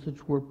consciousness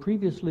that were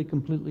previously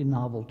completely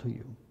novel to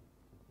you.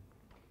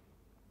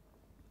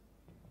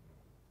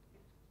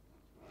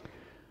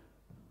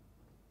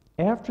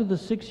 After the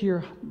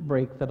 6-year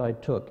break that I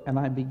took, and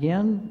I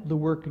began the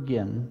work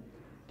again,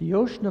 the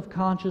ocean of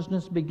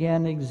consciousness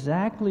began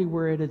exactly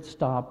where it had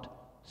stopped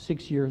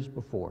 6 years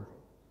before.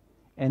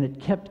 And it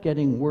kept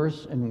getting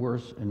worse and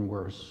worse and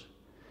worse.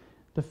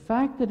 The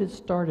fact that it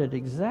started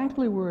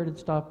exactly where it had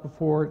stopped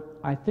before,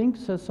 I think,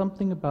 says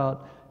something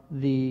about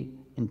the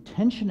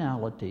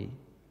intentionality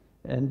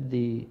and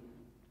the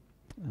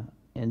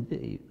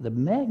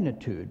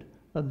magnitude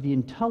of the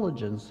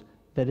intelligence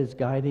that is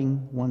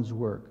guiding one's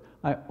work.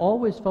 I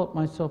always felt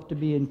myself to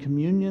be in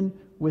communion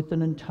with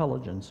an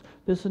intelligence.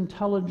 This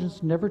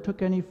intelligence never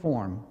took any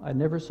form. I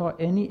never saw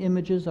any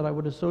images that I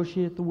would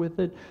associate with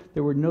it.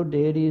 There were no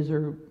deities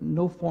or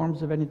no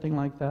forms of anything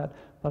like that,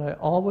 but I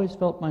always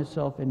felt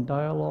myself in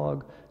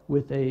dialogue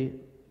with a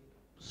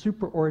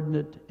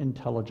superordinate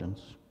intelligence.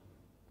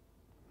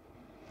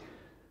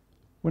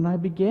 When I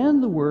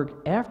began the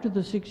work after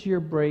the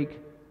 6-year break,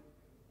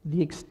 the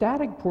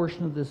ecstatic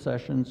portion of the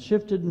session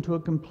shifted into a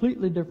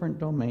completely different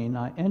domain.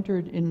 I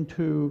entered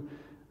into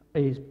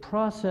a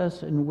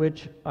process in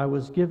which I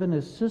was given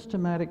a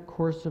systematic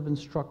course of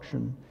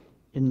instruction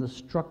in the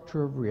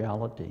structure of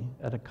reality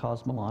at a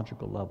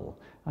cosmological level.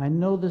 I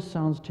know this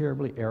sounds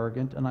terribly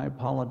arrogant, and I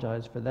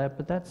apologize for that,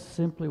 but that's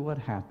simply what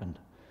happened.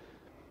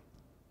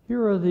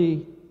 Here are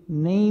the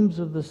names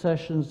of the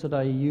sessions that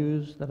I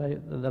used,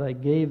 that I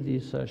gave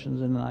these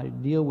sessions, and I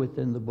deal with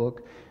in the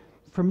book.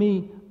 For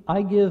me,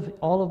 I give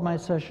all of my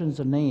sessions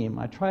a name.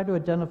 I try to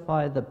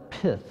identify the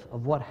pith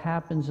of what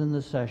happens in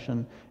the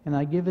session, and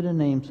I give it a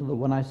name so that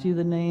when I see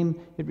the name,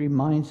 it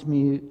reminds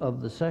me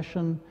of the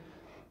session,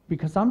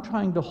 because I'm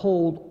trying to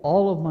hold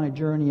all of my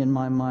journey in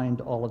my mind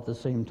all at the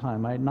same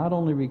time. I not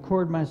only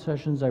record my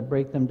sessions, I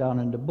break them down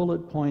into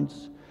bullet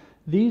points.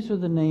 These are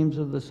the names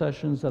of the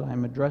sessions that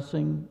I'm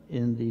addressing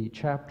in the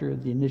chapter,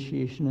 The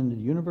Initiation into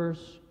the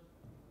Universe.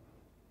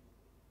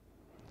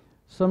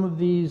 Some of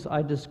these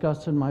I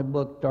discuss in my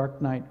book,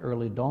 Dark Night,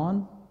 Early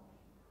Dawn.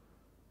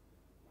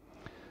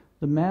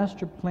 The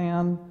master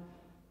plan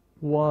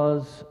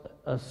was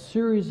a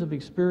series of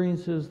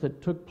experiences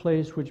that took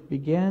place which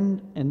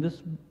began, and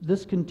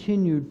this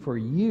continued for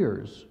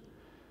years,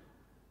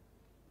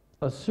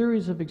 a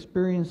series of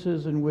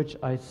experiences in which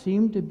I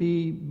seemed to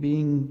be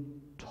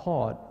being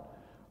taught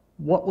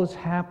what was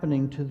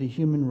happening to the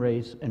human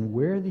race and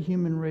where the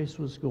human race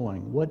was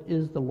going. What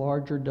is the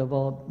larger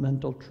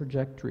developmental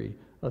trajectory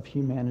of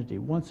humanity?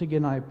 Once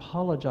again, I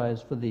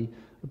apologize for the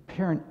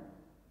apparent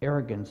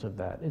arrogance of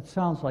that. It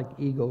sounds like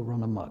ego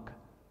run amok.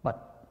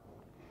 But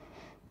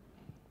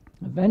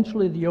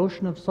eventually the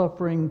ocean of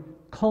suffering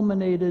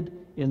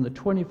culminated in the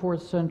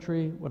 24th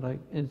century,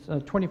 it's a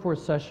 24th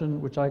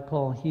session, which I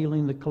call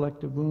Healing the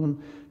Collective Wound,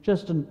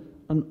 just an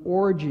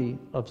orgy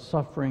of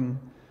suffering,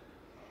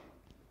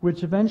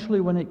 which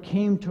eventually, when it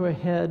came to a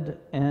head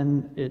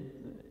and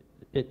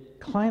it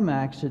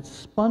climaxed, it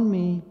spun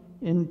me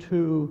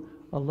into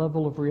a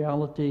level of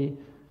reality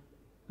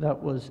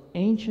that was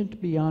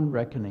ancient beyond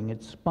reckoning.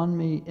 It spun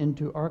me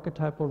into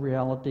archetypal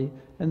reality,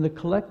 and the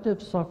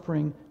collective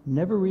suffering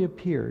never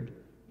reappeared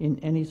in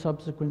any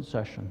subsequent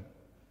session.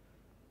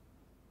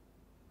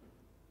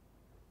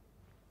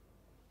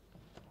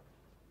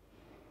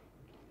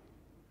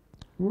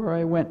 Where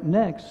I went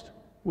next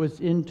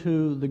was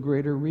into the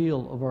greater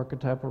real of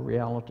archetypal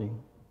reality.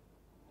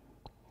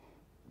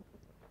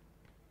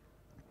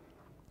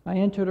 I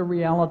entered a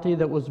reality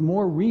that was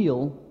more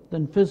real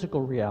than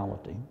physical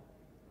reality.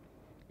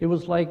 It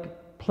was like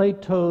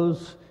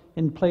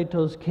in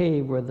Plato's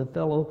cave, where the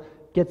fellow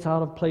gets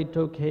out of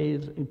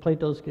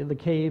the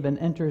cave and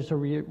enters a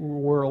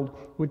world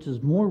which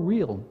is more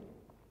real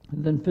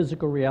than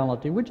physical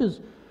reality, which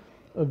is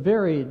a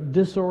very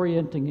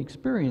disorienting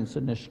experience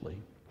initially.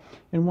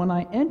 And when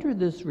I entered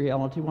this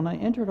reality, when I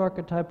entered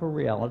archetypal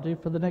reality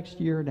for the next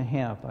year and a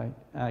half,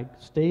 I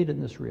stayed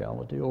in this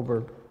reality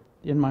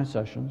in my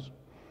sessions.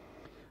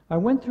 I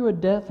went through a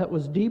death that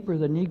was deeper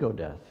than ego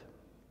death.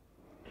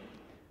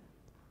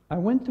 I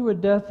went through a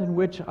death in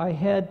which I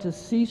had to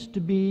cease to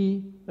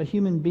be a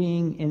human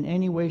being in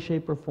any way,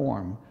 shape, or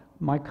form.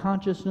 My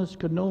consciousness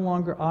could no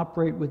longer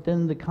operate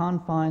within the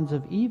confines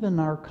of even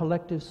our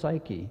collective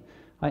psyche.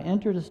 I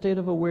entered a state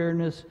of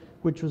awareness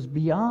which was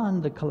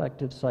beyond the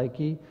collective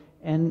psyche,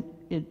 and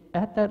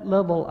at that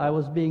level I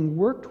was being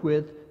worked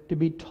with to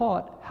be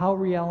taught how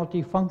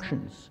reality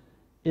functions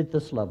at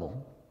this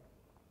level.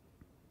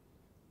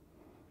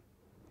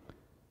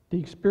 The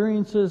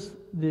experiences,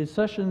 the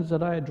sessions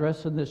that I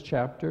address in this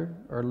chapter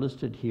are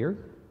listed here.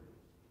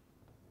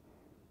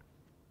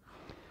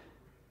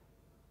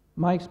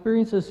 My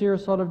experiences here are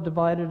sort of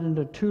divided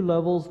into two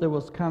levels. There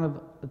was kind of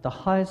at the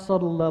high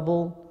subtle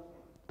level,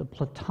 the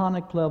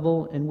Platonic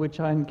level, in which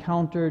I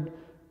encountered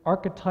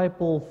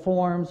archetypal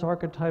forms,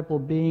 archetypal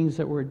beings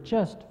that were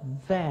just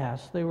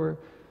vast. They were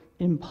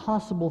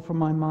impossible for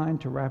my mind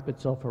to wrap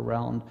itself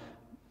around.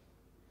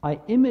 I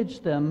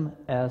imaged them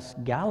as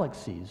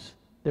galaxies.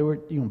 There were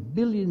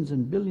billions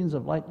and billions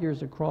of light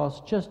years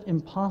across, just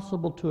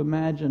impossible to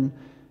imagine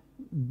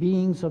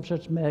beings of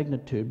such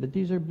magnitude. But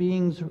these are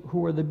beings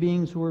who are the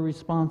beings who are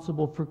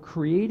responsible for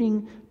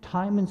creating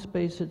time and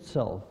space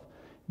itself,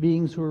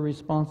 beings who are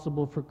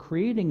responsible for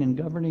creating and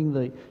governing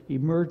the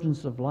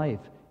emergence of life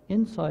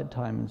inside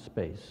time and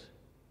space.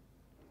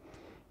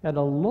 At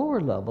a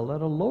lower level,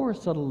 at a lower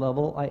subtle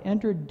level, I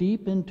entered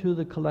deep into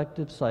the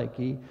collective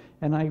psyche,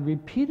 and I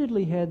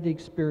repeatedly had the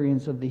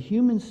experience of the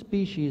human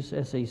species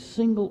as a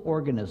single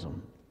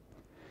organism,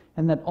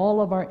 and that all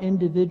of our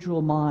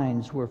individual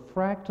minds were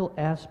fractal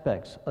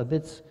aspects of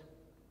its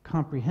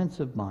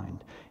comprehensive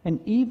mind, and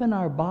even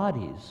our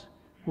bodies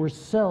were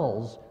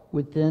cells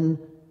within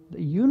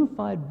the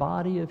unified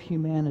body of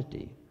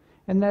humanity.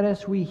 And that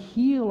as we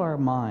heal our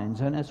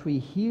minds and as we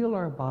heal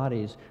our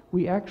bodies,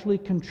 we actually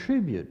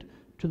contribute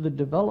to the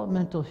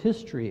developmental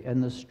history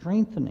and the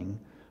strengthening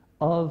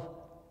of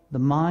the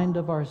mind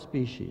of our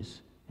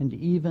species and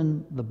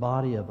even the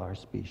body of our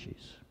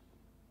species.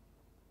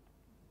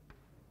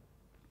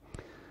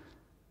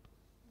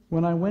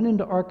 When I went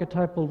into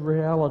archetypal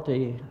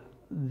reality,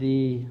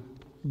 the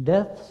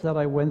deaths that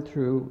I went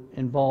through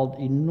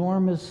involved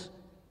enormous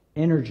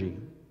energy,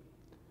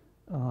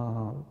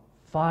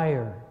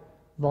 fire,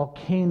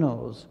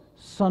 volcanoes,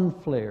 sun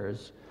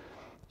flares,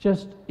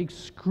 just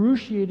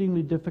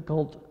excruciatingly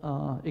difficult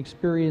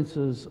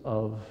experiences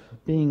of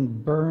being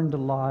burned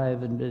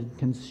alive and being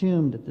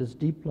consumed at this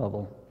deep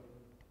level.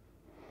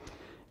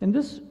 And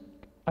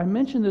I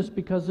mention this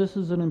because this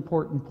is an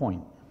important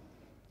point.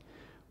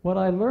 What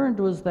I learned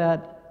was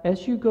that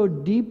as you go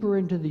deeper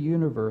into the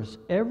universe,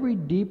 every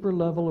deeper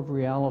level of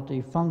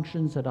reality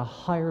functions at a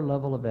higher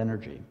level of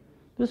energy.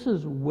 This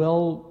is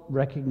well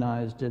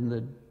recognized in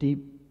the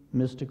deep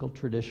mystical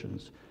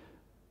traditions.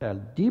 A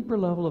deeper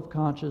level of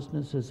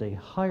consciousness is a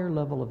higher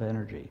level of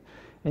energy.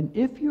 And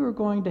if you are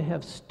going to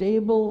have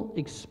stable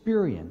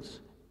experience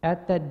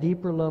at that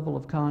deeper level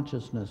of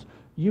consciousness,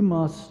 you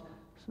must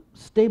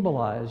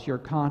stabilize your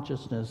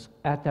consciousness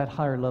at that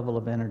higher level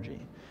of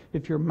energy.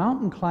 If you're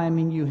mountain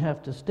climbing, you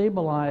have to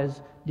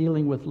stabilize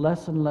dealing with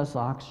less and less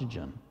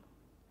oxygen,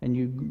 and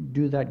you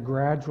do that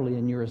gradually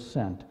in your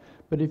ascent.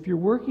 But if you're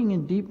working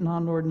in deep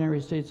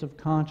non-ordinary states of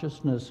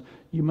consciousness,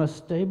 you must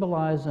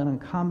stabilize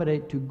and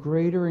accommodate to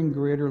greater and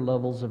greater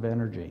levels of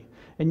energy.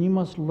 And you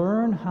must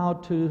learn how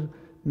to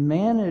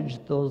manage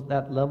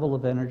that level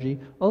of energy.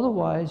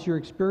 Otherwise, your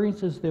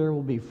experiences there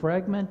will be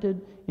fragmented,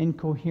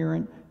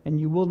 incoherent, and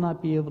you will not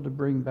be able to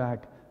bring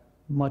back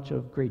much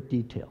of great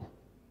detail.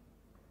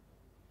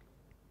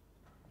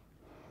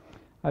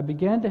 I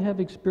began to have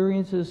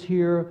experiences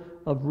here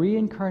of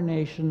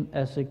reincarnation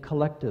as a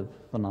collective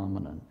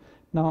phenomenon.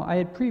 Now,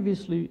 I've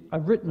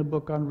written a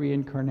book on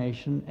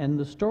reincarnation, and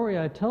the story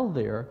I tell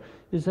there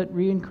is that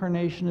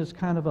reincarnation is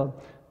kind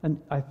of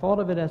I thought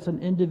of it as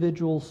an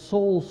individual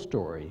soul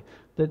story.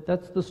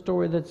 That's the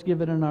story that's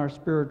given in our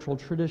spiritual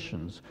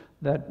traditions,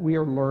 that we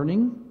are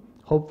learning,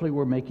 hopefully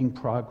we're making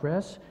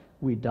progress,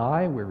 we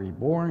die, we're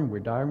reborn, we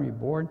die and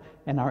reborn,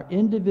 and our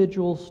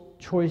individual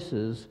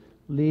choices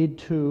lead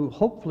to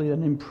hopefully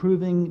an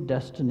improving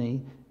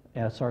destiny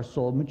as our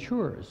soul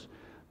matures.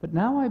 But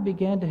now I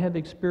began to have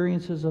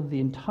experiences of the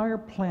entire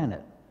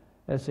planet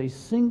as a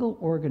single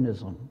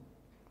organism,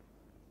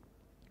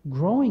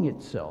 growing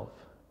itself,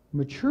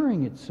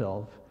 maturing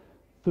itself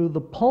through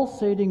the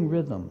pulsating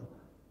rhythm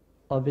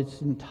of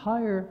its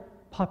entire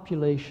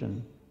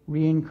population,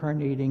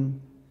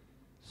 reincarnating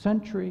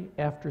century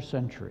after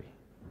century.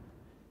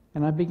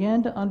 And I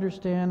began to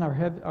understand,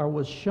 or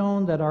was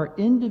shown, that our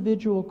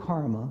individual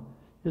karma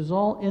is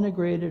all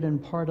integrated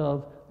and part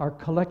of our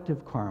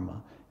collective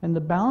karma. And the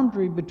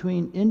boundary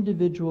between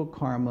individual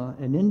karma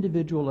and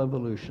individual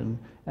evolution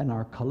and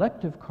our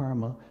collective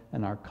karma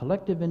and our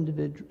collective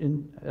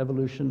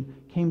evolution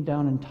came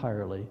down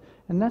entirely.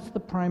 And that's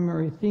the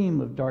primary theme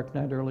of Dark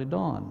Night, Early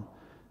Dawn.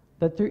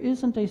 That there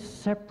isn't a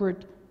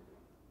separate,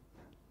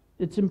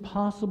 it's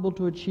impossible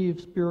to achieve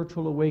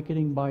spiritual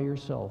awakening by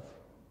yourself,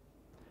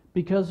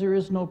 because there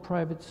is no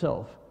private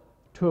self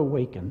to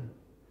awaken.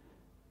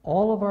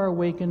 All of our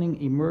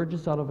awakening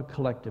emerges out of a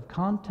collective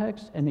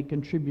context, and it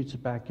contributes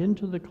back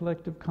into the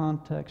collective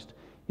context.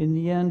 In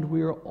the end,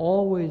 we are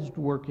always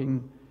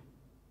working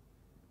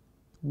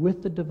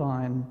with the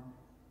divine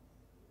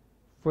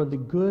for the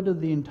good of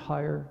the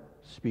entire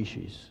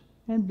species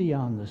and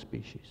beyond the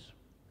species.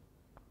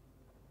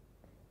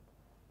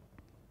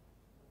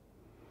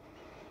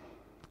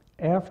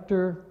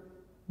 After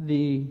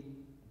the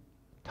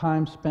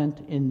time spent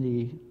in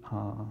the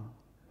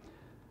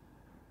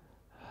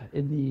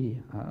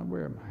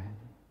where am I?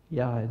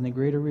 Yeah, in the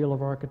greater real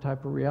of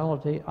archetypal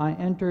reality, I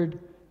entered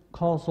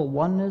causal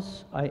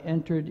oneness. I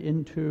entered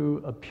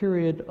into a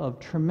period of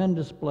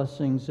tremendous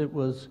blessings. It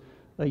was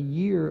a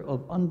year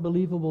of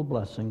unbelievable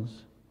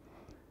blessings.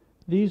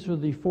 These are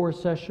the 4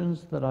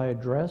 sessions that I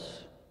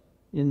address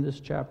in this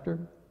chapter.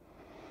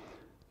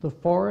 The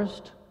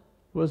forest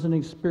was an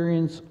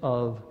experience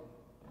of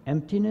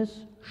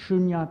emptiness,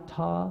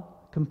 shunyata,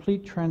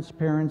 complete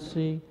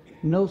transparency,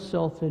 no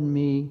self in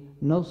me,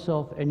 no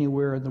self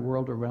anywhere in the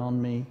world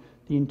around me.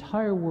 The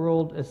entire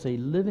world as a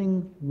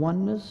living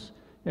oneness,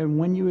 and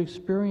when you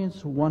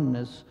experience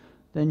oneness,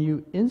 then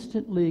you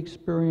instantly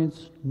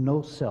experience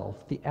no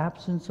self, the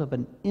absence of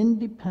an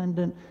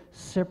independent,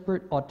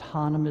 separate,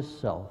 autonomous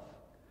self.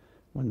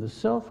 When the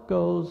self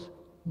goes,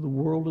 the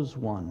world is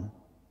one.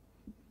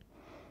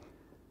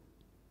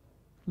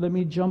 Let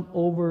me jump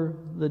over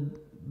the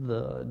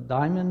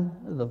diamond,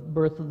 the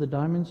birth of the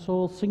diamond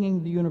soul.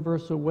 Singing the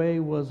universal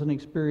way was an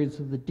experience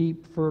of the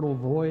deep, fertile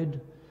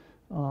void,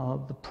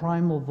 the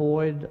primal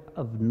void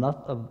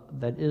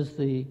that is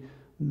the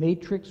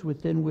matrix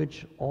within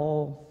which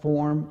all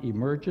form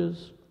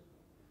emerges.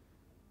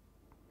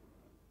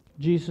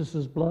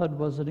 Jesus' blood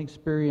was an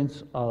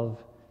experience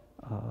of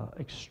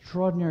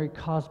extraordinary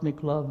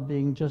cosmic love,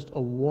 being just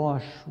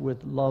awash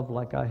with love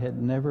like I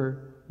had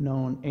never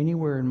known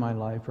anywhere in my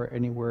life or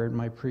anywhere in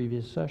my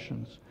previous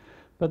sessions.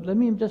 But let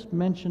me just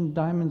mention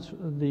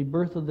the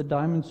birth of the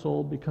diamond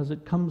soul, because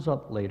it comes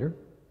up later.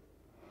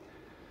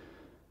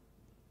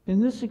 In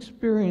this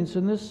experience,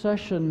 in this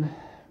session,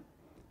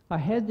 I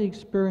had the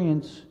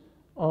experience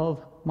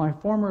of my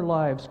former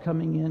lives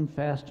coming in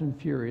fast and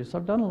furious.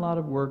 I've done a lot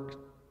of work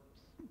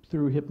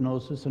through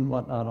hypnosis and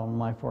whatnot on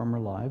my former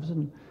lives,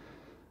 and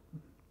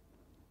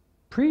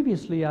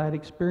previously I had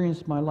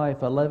experienced my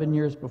life 11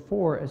 years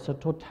before as a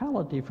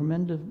totality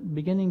from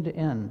beginning to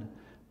end.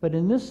 But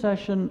in this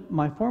session,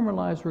 my former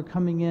lives were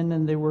coming in,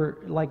 and they were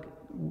like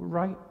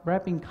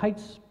wrapping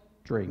kite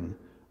string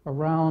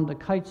around a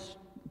kite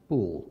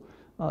spool,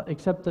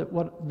 except that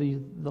what the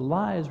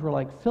lives were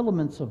like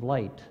filaments of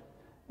light,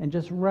 and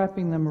just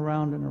wrapping them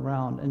around and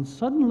around. And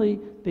suddenly,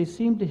 they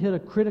seemed to hit a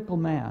critical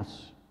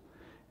mass.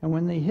 And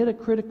when they hit a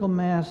critical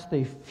mass,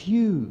 they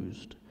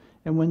fused.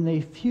 And when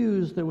they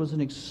fused, there was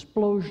an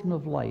explosion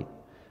of light,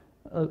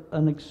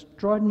 an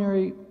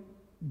extraordinary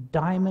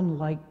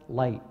diamond-like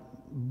light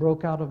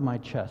broke out of my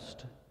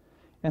chest,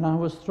 and I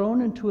was thrown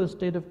into a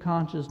state of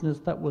consciousness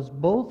that was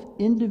both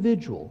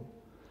individual,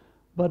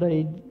 but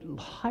a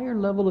higher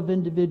level of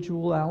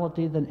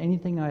individuality than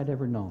anything I had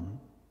ever known.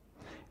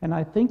 And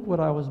I think what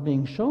I was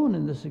being shown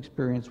in this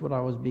experience, what I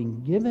was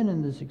being given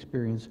in this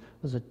experience,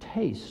 was a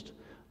taste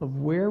of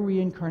where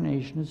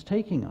reincarnation is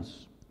taking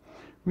us.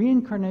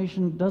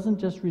 Reincarnation doesn't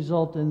just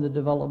result in the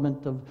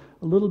development of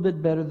a little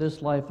bit better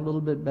this life, a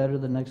little bit better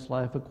the next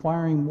life,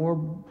 acquiring more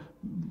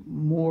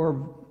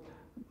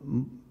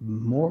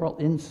moral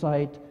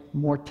insight,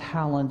 more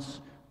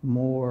talents,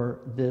 more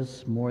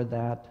this, more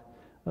that.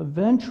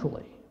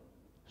 Eventually,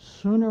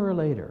 sooner or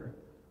later,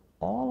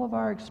 all of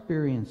our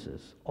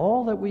experiences,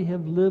 all that we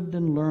have lived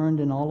and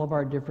learned in all of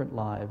our different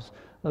lives,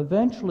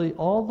 eventually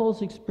all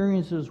those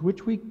experiences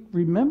which we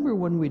remember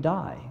when we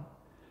die,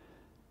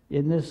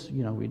 in this,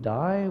 we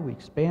die, we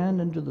expand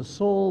into the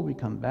soul, we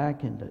come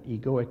back into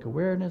egoic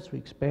awareness, we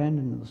expand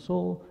into the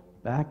soul,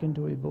 back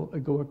into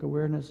egoic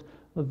awareness.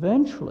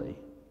 Eventually,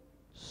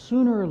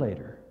 sooner or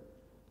later,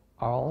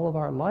 all of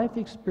our life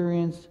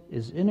experience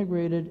is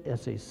integrated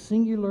as a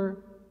singular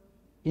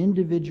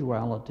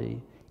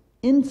individuality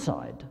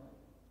inside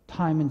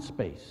time and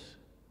space.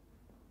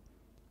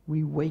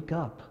 We wake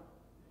up.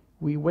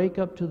 We wake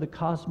up to the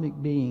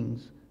cosmic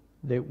beings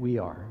that we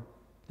are,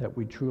 that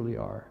we truly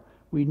are.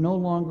 We no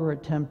longer are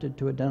tempted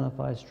to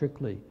identify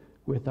strictly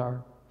with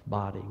our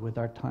body, with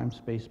our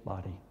time-space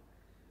body.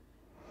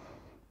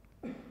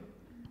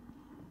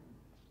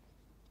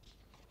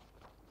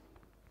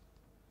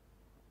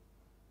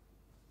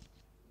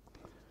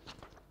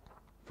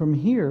 From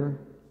here,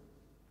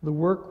 the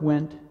work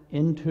went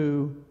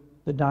into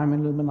the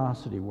diamond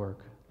luminosity work.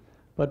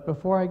 But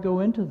before I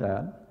go into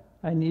that,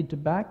 I need to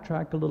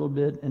backtrack a little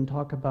bit and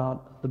talk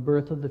about the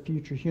birth of the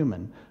future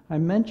human. I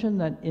mentioned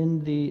that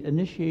in the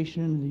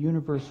initiation into the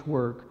universe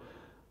work,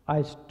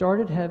 I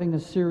started having a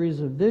series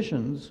of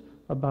visions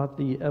about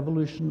the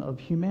evolution of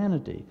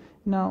humanity.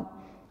 Now,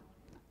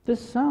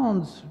 this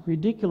sounds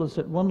ridiculous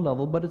at one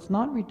level, but it's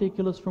not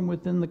ridiculous from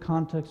within the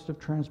context of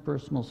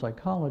transpersonal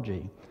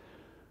psychology.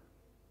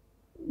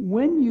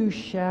 When you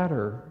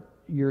shatter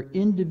your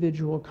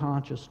individual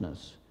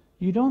consciousness,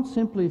 you don't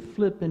simply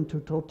flip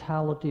into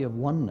totality of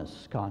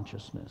oneness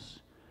consciousness,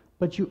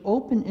 but you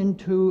open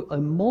into a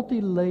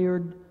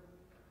multi-layered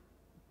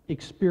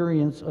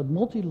experience, a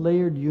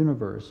multi-layered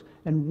universe.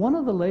 And one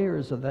of the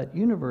layers of that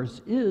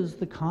universe is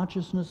the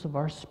consciousness of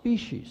our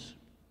species.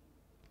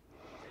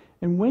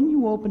 And when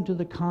you open to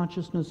the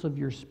consciousness of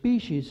your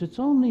species, it's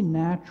only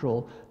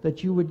natural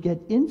that you would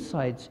get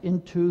insights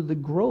into the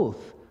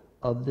growth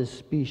of this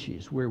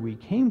species, where we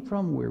came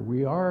from, where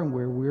we are, and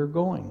where we're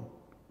going.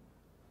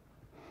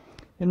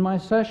 In my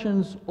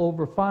sessions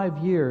over 5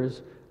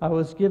 years, I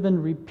was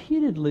given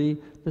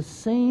repeatedly the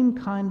same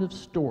kind of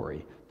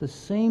story,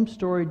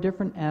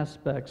 different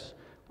aspects,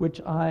 which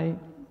I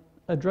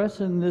address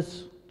in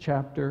this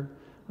chapter.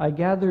 I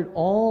gathered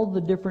all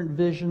the different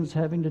visions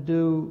having to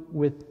do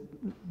with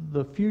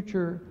the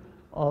future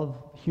of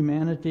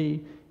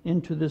humanity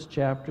into this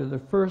chapter. The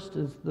first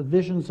is the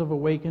visions of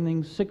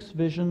awakening, 6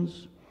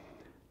 visions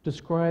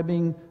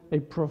describing a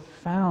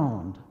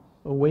profound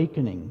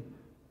awakening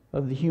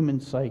of the human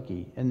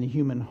psyche and the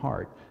human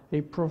heart,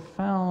 a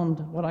profound,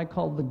 what I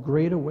call the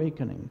Great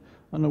Awakening,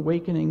 an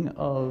awakening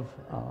of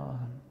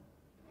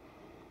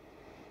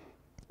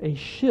a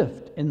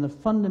shift in the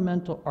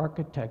fundamental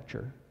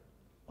architecture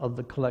of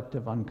the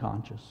collective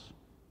unconscious.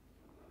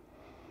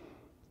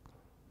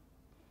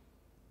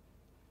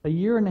 A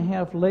year and a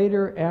half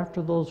later,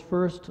 after those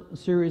first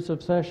series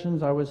of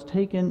sessions, I was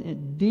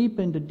taken deep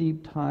into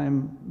deep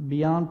time,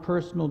 beyond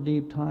personal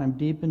deep time,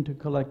 deep into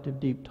collective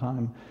deep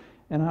time.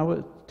 And I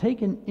was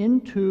taken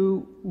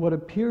into what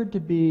appeared to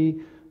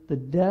be the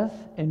death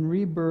and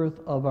rebirth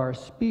of our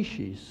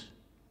species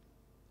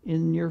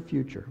in the near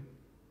future.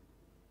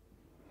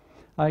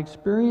 I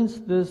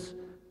experienced this.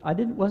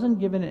 Wasn't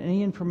given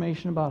any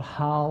information about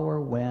how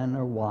or when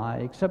or why,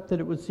 except that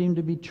it would seem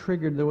to be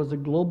triggered. There was a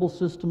global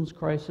systems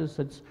crisis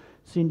that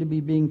seemed to be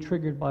being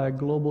triggered by a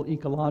global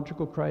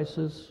ecological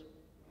crisis.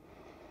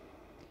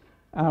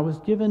 I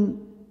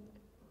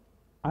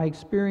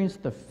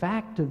experienced the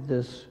fact of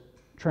this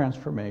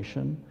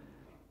transformation,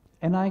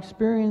 and I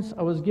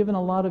was given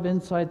a lot of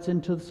insights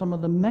into some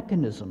of the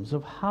mechanisms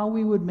of how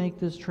we would make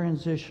this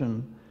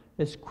transition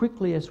as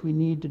quickly as we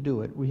need to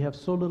do it. We have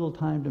so little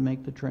time to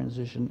make the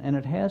transition, and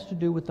it has to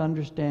do with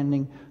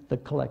understanding the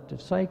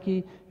collective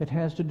psyche. It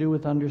has to do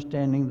with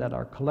understanding that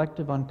our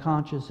collective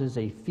unconscious is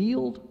a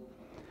field,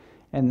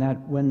 and that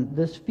when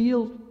this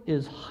field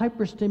is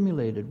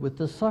hyperstimulated with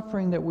the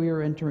suffering that we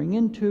are entering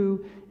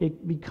into,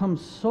 it becomes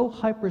so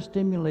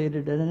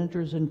hyperstimulated it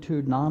enters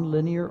into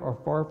nonlinear or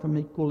far from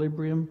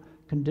equilibrium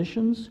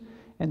conditions,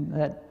 and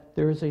that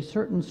there is a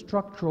certain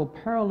structural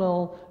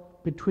parallel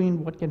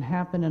between what can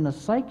happen in a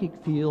psychic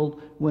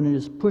field when it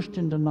is pushed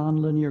into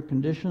nonlinear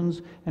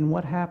conditions and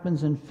what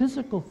happens in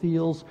physical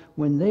fields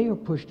when they are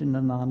pushed into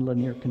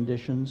nonlinear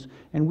conditions.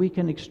 And we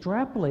can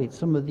extrapolate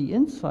some of the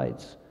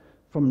insights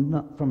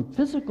from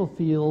physical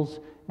fields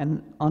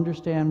and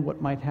understand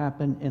what might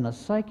happen in a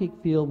psychic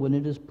field when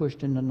it is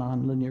pushed into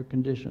nonlinear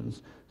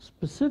conditions.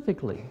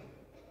 Specifically,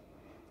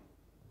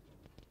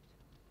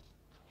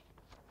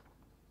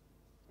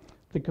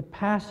 the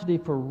capacity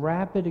for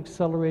rapid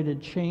accelerated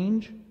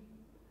change,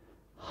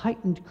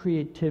 heightened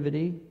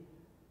creativity,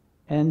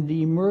 and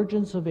the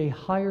emergence of a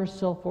higher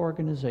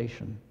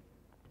self-organization.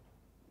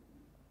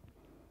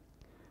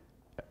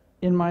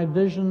 In my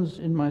visions,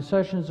 in my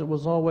sessions, it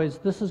was always,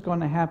 this is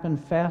going to happen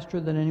faster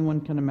than anyone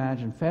can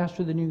imagine,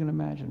 faster than you can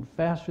imagine,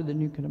 faster than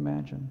you can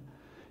imagine.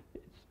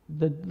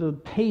 The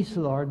pace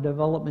of our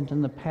development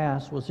in the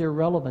past was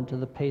irrelevant to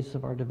the pace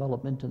of our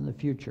development in the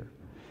future.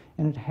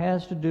 And it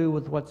has to do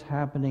with what's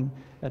happening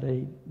at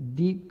a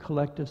deep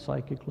collective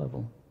psychic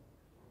level.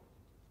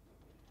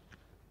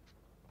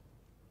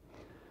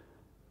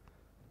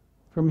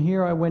 From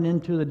here, I went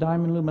into the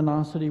diamond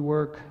luminosity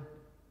work,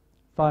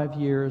 5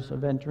 years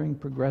of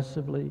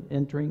progressively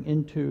entering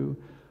into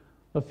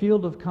a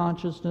field of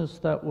consciousness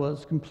that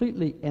was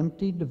completely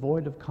empty,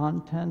 devoid of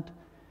content,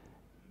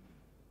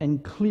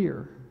 and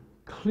clear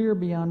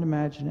beyond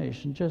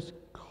imagination, just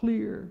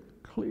clear,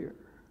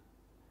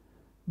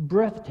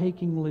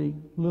 breathtakingly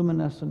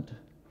luminescent.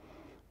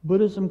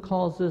 Buddhism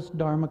calls this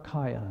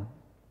Dharmakaya,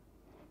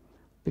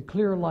 the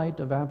clear light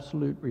of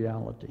absolute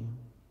reality.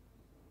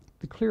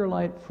 The clear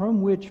light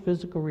from which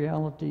physical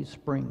reality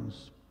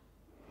springs.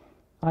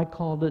 I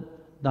called it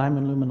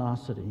diamond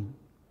luminosity.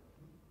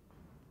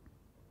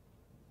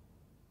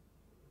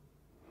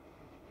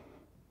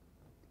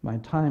 My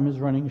time is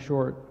running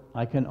short.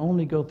 I can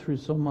only go through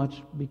so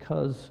much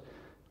because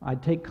I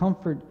take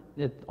comfort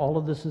that all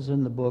of this is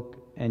in the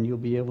book and you'll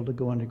be able to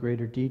go into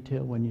greater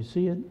detail when you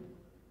see it.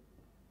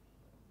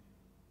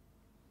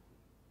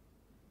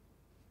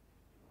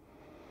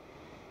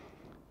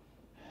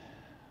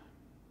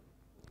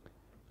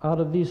 Out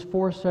of these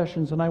 4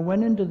 sessions, and I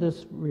went into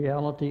this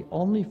reality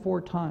only 4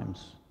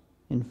 times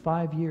in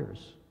 5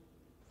 years.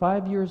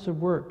 5 years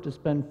of work to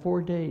spend 4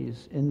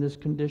 days in this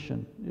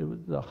condition. It was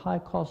a high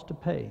cost to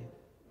pay.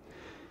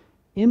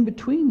 In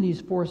between these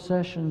 4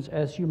 sessions,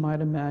 as you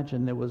might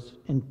imagine, there was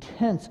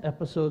intense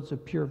episodes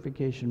of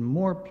purification,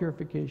 more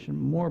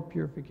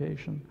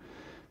purification,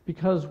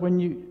 Because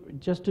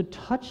just to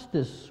touch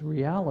this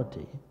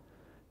reality,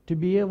 to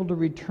be able to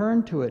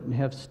return to it and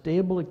have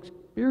stable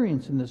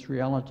experience in this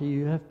reality,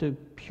 you have to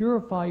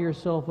purify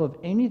yourself of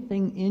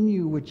anything in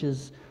you which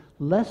is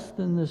less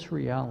than this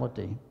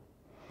reality.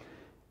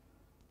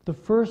 The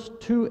first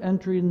two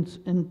entries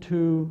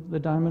into the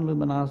diamond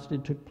luminosity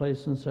took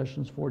place in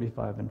sessions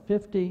 45 and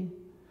 50.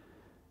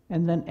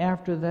 And then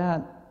after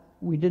that,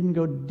 we didn't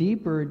go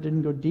deeper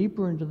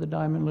into the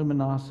diamond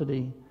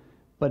luminosity,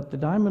 but the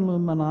diamond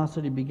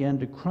luminosity began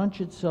to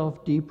crunch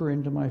itself deeper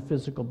into my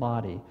physical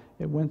body.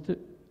 It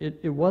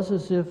was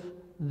as if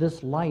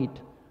this light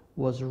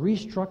was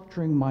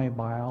restructuring my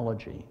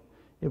biology.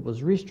 It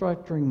was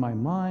restructuring my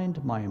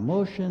mind, my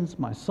emotions,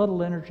 my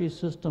subtle energy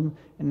system,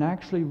 and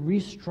actually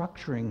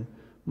restructuring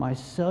my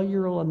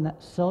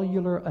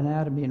cellular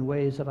anatomy in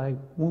ways that I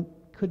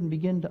couldn't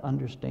begin to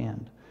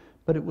understand.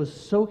 But it was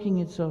soaking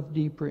itself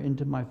deeper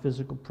into my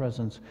physical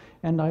presence.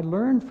 And I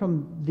learned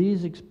from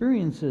these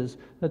experiences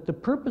that the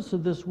purpose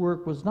of this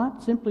work was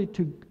not simply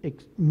to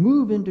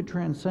move into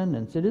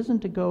transcendence. It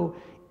isn't to go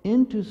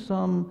into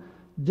some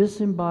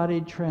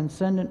disembodied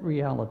transcendent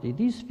reality.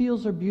 These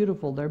fields are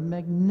beautiful, they're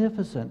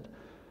magnificent,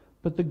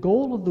 but the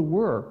goal of the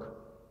work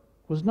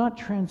was not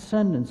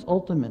transcendence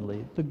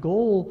ultimately. The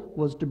goal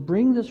was to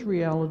bring this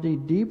reality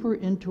deeper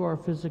into our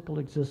physical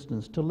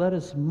existence, to let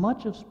as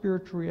much of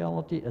spiritual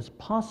reality as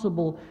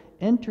possible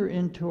enter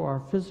into our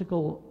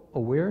physical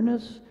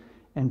awareness,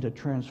 and to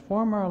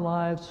transform our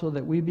lives so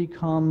that we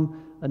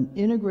become an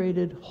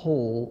integrated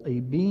whole,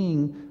 a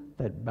being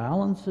that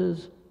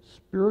balances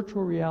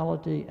spiritual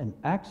reality and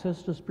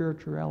access to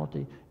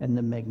spirituality and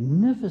the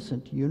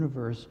magnificent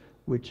universe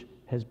which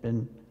has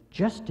been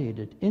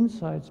gestated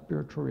inside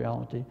spiritual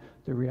reality,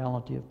 the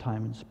reality of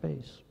time and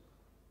space.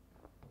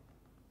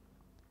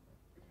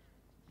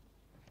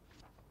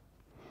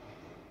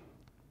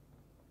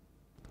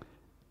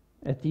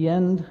 At the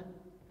end,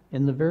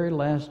 in the very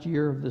last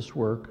year of this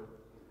work,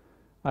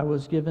 I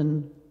was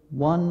given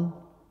one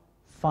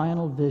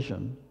final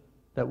vision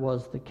that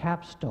was the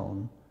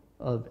capstone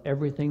of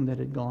everything that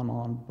had gone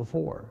on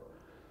before.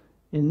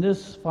 In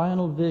this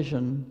final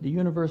vision, the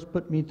universe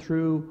put me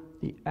through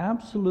the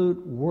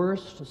absolute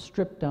worst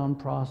strip-down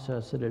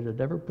process that it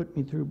had ever put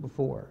me through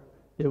before.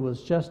 It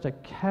was just a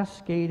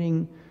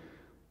cascading,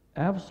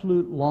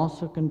 absolute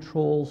loss of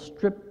control,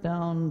 strip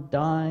down,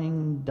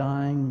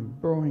 dying,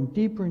 growing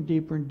deeper and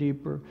deeper and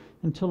deeper,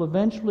 until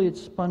eventually it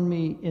spun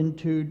me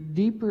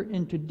deeper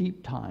into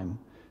deep time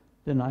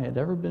than I had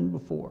ever been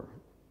before.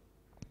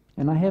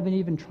 And I haven't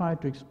even tried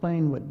to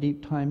explain what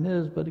deep time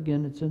is, but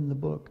again, it's in the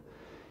book.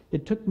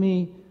 It took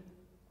me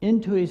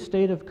into a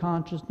state of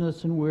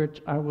consciousness in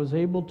which I was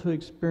able to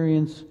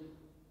experience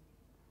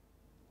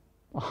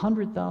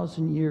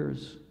 100,000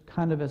 years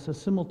kind of as a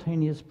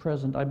simultaneous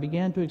present. I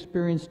began to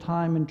experience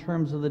time in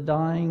terms of the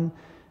dying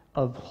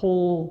of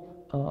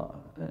whole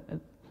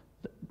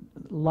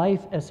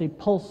life as a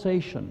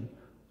pulsation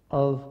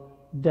of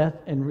death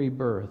and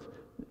rebirth.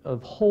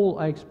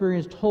 I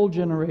experienced whole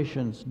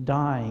generations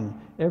dying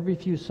every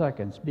few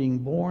seconds, being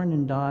born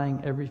and dying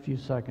every few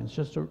seconds.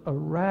 Just a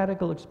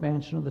radical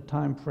expansion of the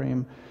time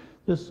frame.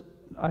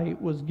 I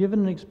was given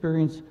an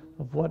experience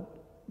of what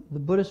the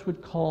Buddhists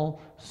would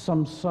call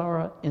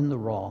samsara in the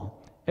raw.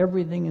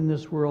 Everything in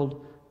this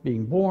world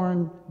being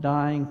born,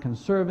 dying,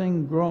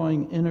 conserving,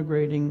 growing,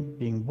 integrating,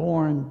 being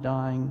born,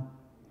 dying.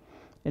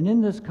 And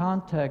in this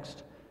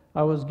context,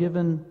 I was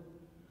given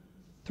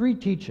 3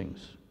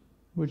 teachings,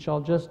 which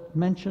I'll just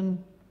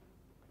mention.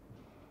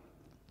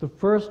 The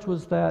first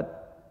was that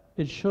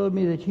it showed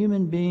me that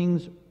human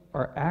beings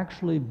are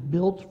actually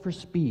built for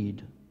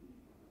speed.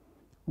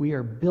 We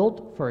are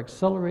built for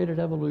accelerated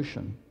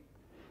evolution.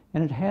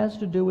 And it has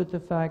to do with the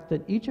fact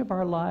that each of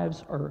our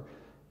lives are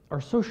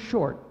so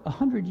short,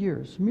 100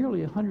 years, merely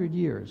 100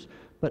 years.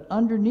 But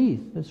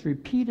underneath this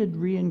repeated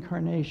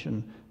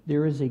reincarnation,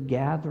 there is a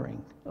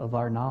gathering of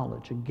our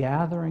knowledge, a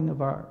gathering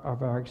of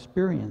our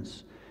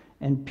experience.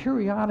 And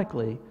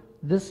periodically,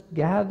 this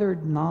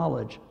gathered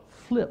knowledge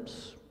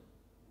flips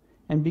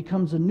and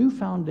becomes a new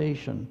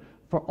foundation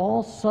for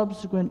all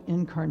subsequent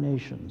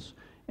incarnations.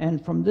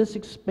 And from this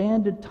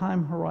expanded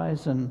time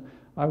horizon,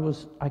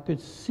 I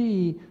could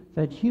see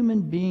that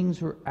human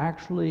beings were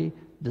actually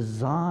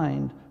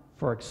designed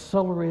for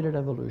accelerated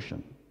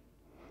evolution.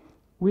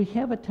 We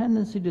have a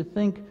tendency to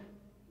think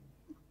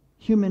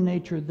human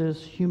nature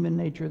this, human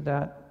nature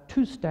that,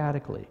 too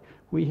statically.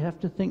 We have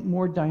to think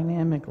more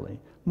dynamically,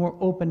 more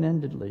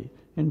open-endedly,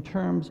 in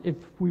terms, if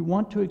we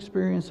want to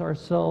experience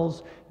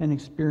ourselves and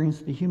experience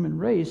the human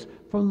race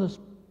from this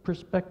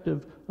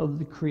perspective of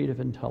the creative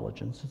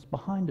intelligence that's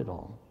behind it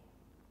all.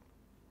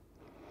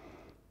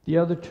 The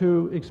other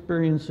 2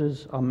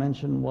 experiences I'll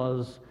mention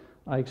was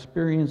I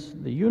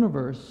experienced the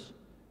universe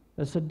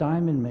as a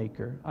diamond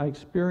maker. I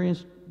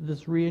experienced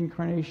this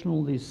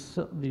reincarnational,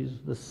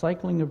 the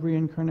cycling of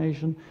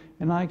reincarnation,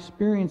 and I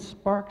experienced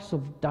sparks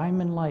of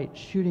diamond light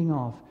shooting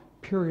off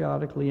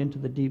periodically into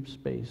the deep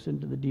space,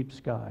 into the deep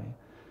sky.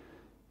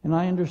 And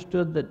I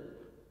understood that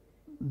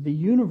the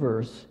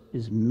universe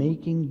is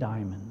making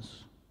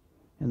diamonds.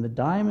 And the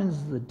diamond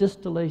is the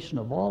distillation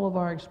of all of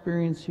our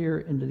experience here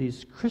into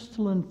these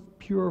crystalline,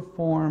 pure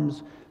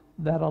forms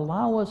that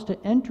allow us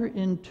to enter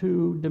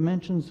into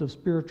dimensions of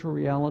spiritual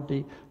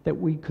reality that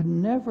we could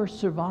never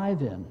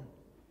survive in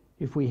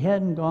if we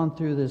hadn't gone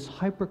through this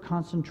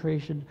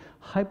hyper-concentration,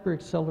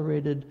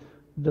 hyper-accelerated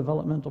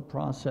developmental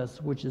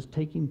process which is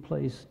taking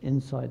place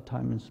inside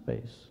time and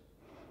space.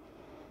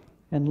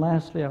 And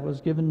lastly, I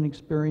was given an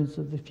experience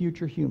of the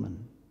future human,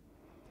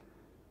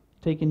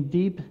 taken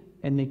deep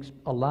and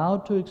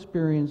allowed to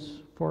experience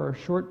for a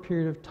short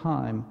period of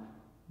time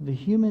the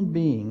human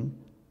being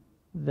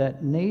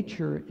that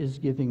nature is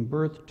giving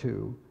birth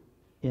to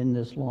in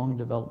this long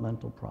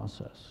developmental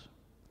process.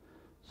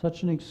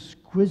 Such an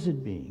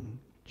exquisite being,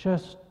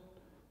 just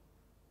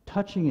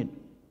touching it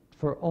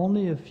for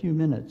only a few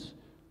minutes,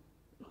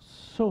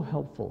 so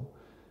helpful,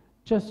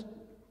 just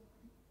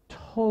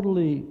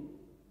totally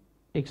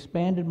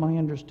expanded my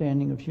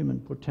understanding of human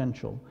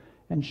potential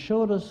and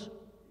showed us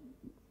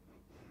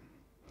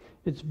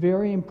it's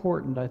very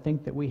important, I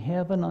think, that we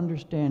have an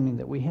understanding,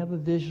 that we have a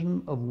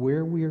vision of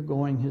where we are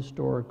going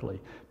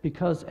historically.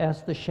 Because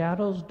as the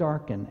shadows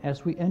darken,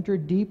 as we enter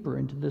deeper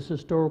into this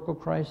historical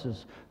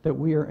crisis that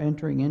we are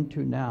entering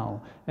into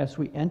now, as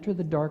we enter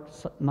the dark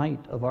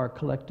night of our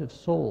collective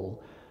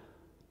soul,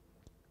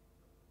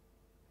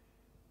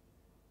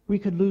 we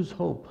could lose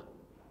hope.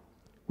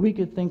 We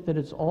could think that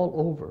it's all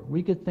over.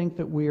 We could think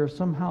that we are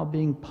somehow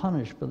being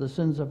punished for the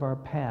sins of our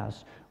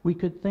past. We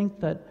could think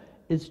that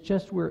it's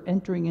just we're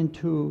entering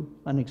into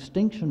an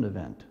extinction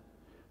event.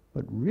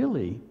 But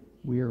really,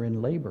 we are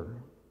in labor.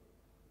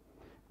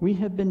 We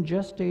have been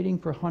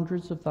gestating for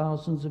hundreds of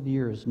thousands of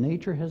years.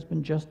 Nature has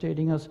been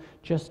gestating us.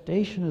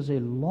 Gestation is a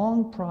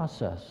long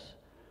process.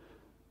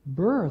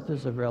 Birth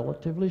is a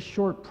relatively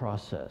short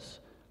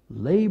process.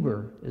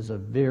 Labor is a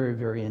very,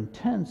 very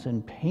intense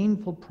and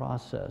painful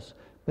process.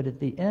 But at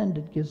the end,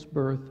 it gives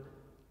birth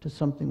to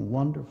something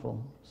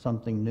wonderful,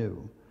 something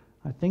new.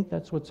 I think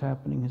that's what's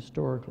happening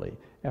historically.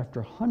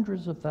 After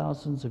hundreds of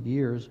thousands of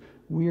years,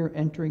 we are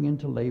entering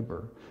into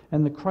labor.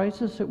 And the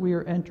crisis that we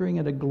are entering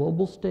at a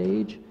global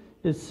stage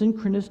is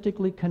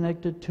synchronistically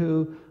connected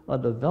to a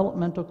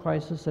developmental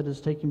crisis that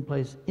is taking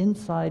place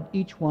inside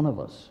each one of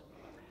us.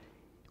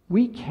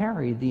 We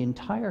carry the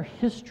entire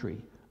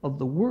history of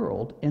the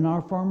world in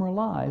our former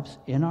lives,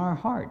 in our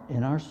heart,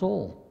 in our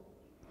soul.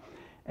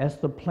 As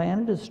the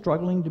planet is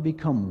struggling to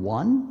become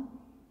one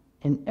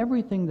in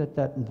everything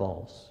that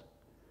involves,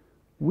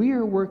 we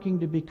are working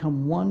to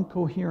become one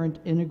coherent,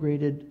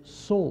 integrated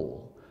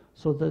soul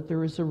so that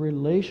there is a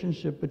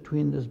relationship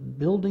between this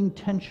building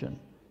tension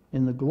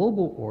in the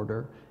global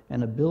order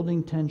and a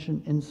building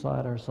tension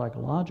inside our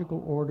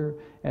psychological order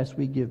as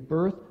we give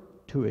birth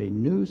to a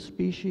new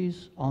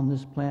species on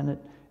this planet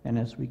and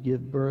as we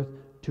give birth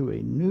to a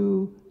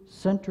new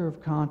center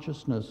of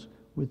consciousness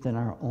within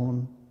our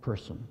own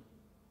person.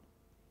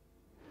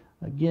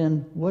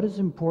 Again, what is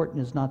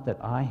important is not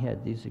that I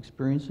had these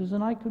experiences,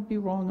 and I could be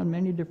wrong on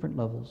many different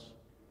levels.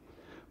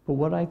 But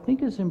what I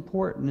think is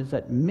important is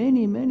that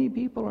many, many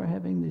people are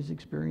having these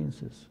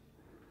experiences,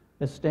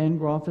 as Stan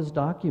Grof has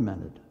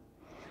documented.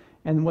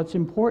 And what's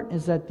important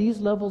is that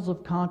these levels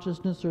of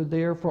consciousness are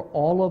there for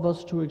all of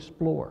us to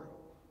explore.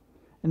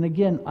 And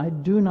again, I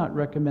do not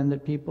recommend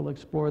that people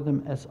explore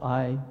them as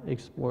I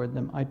explored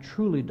them. I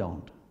truly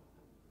don't.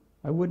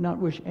 I would not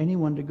wish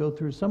anyone to go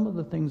through some of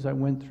the things I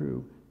went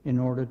through in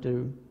order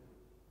to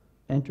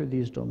enter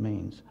these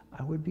domains.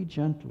 I would be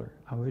gentler.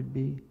 I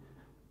would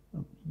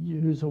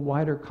use a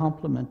wider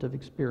complement of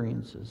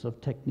experiences, of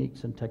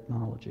techniques and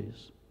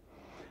technologies.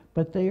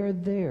 But they are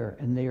there,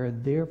 and they are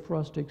there for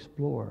us to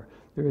explore.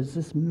 There is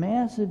this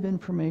massive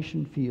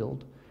information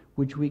field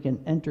which we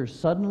can enter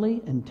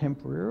suddenly and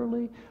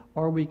temporarily,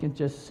 or we can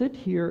just sit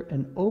here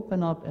and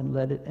open up and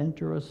let it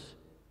enter us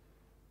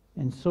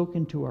and soak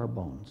into our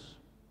bones.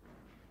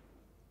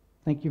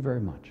 Thank you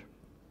very much.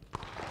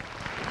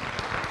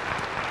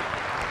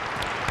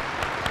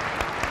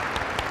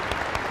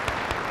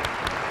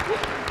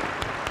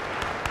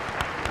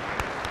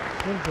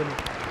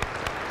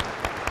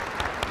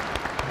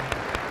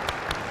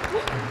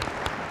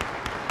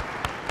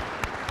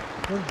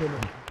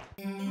 Good.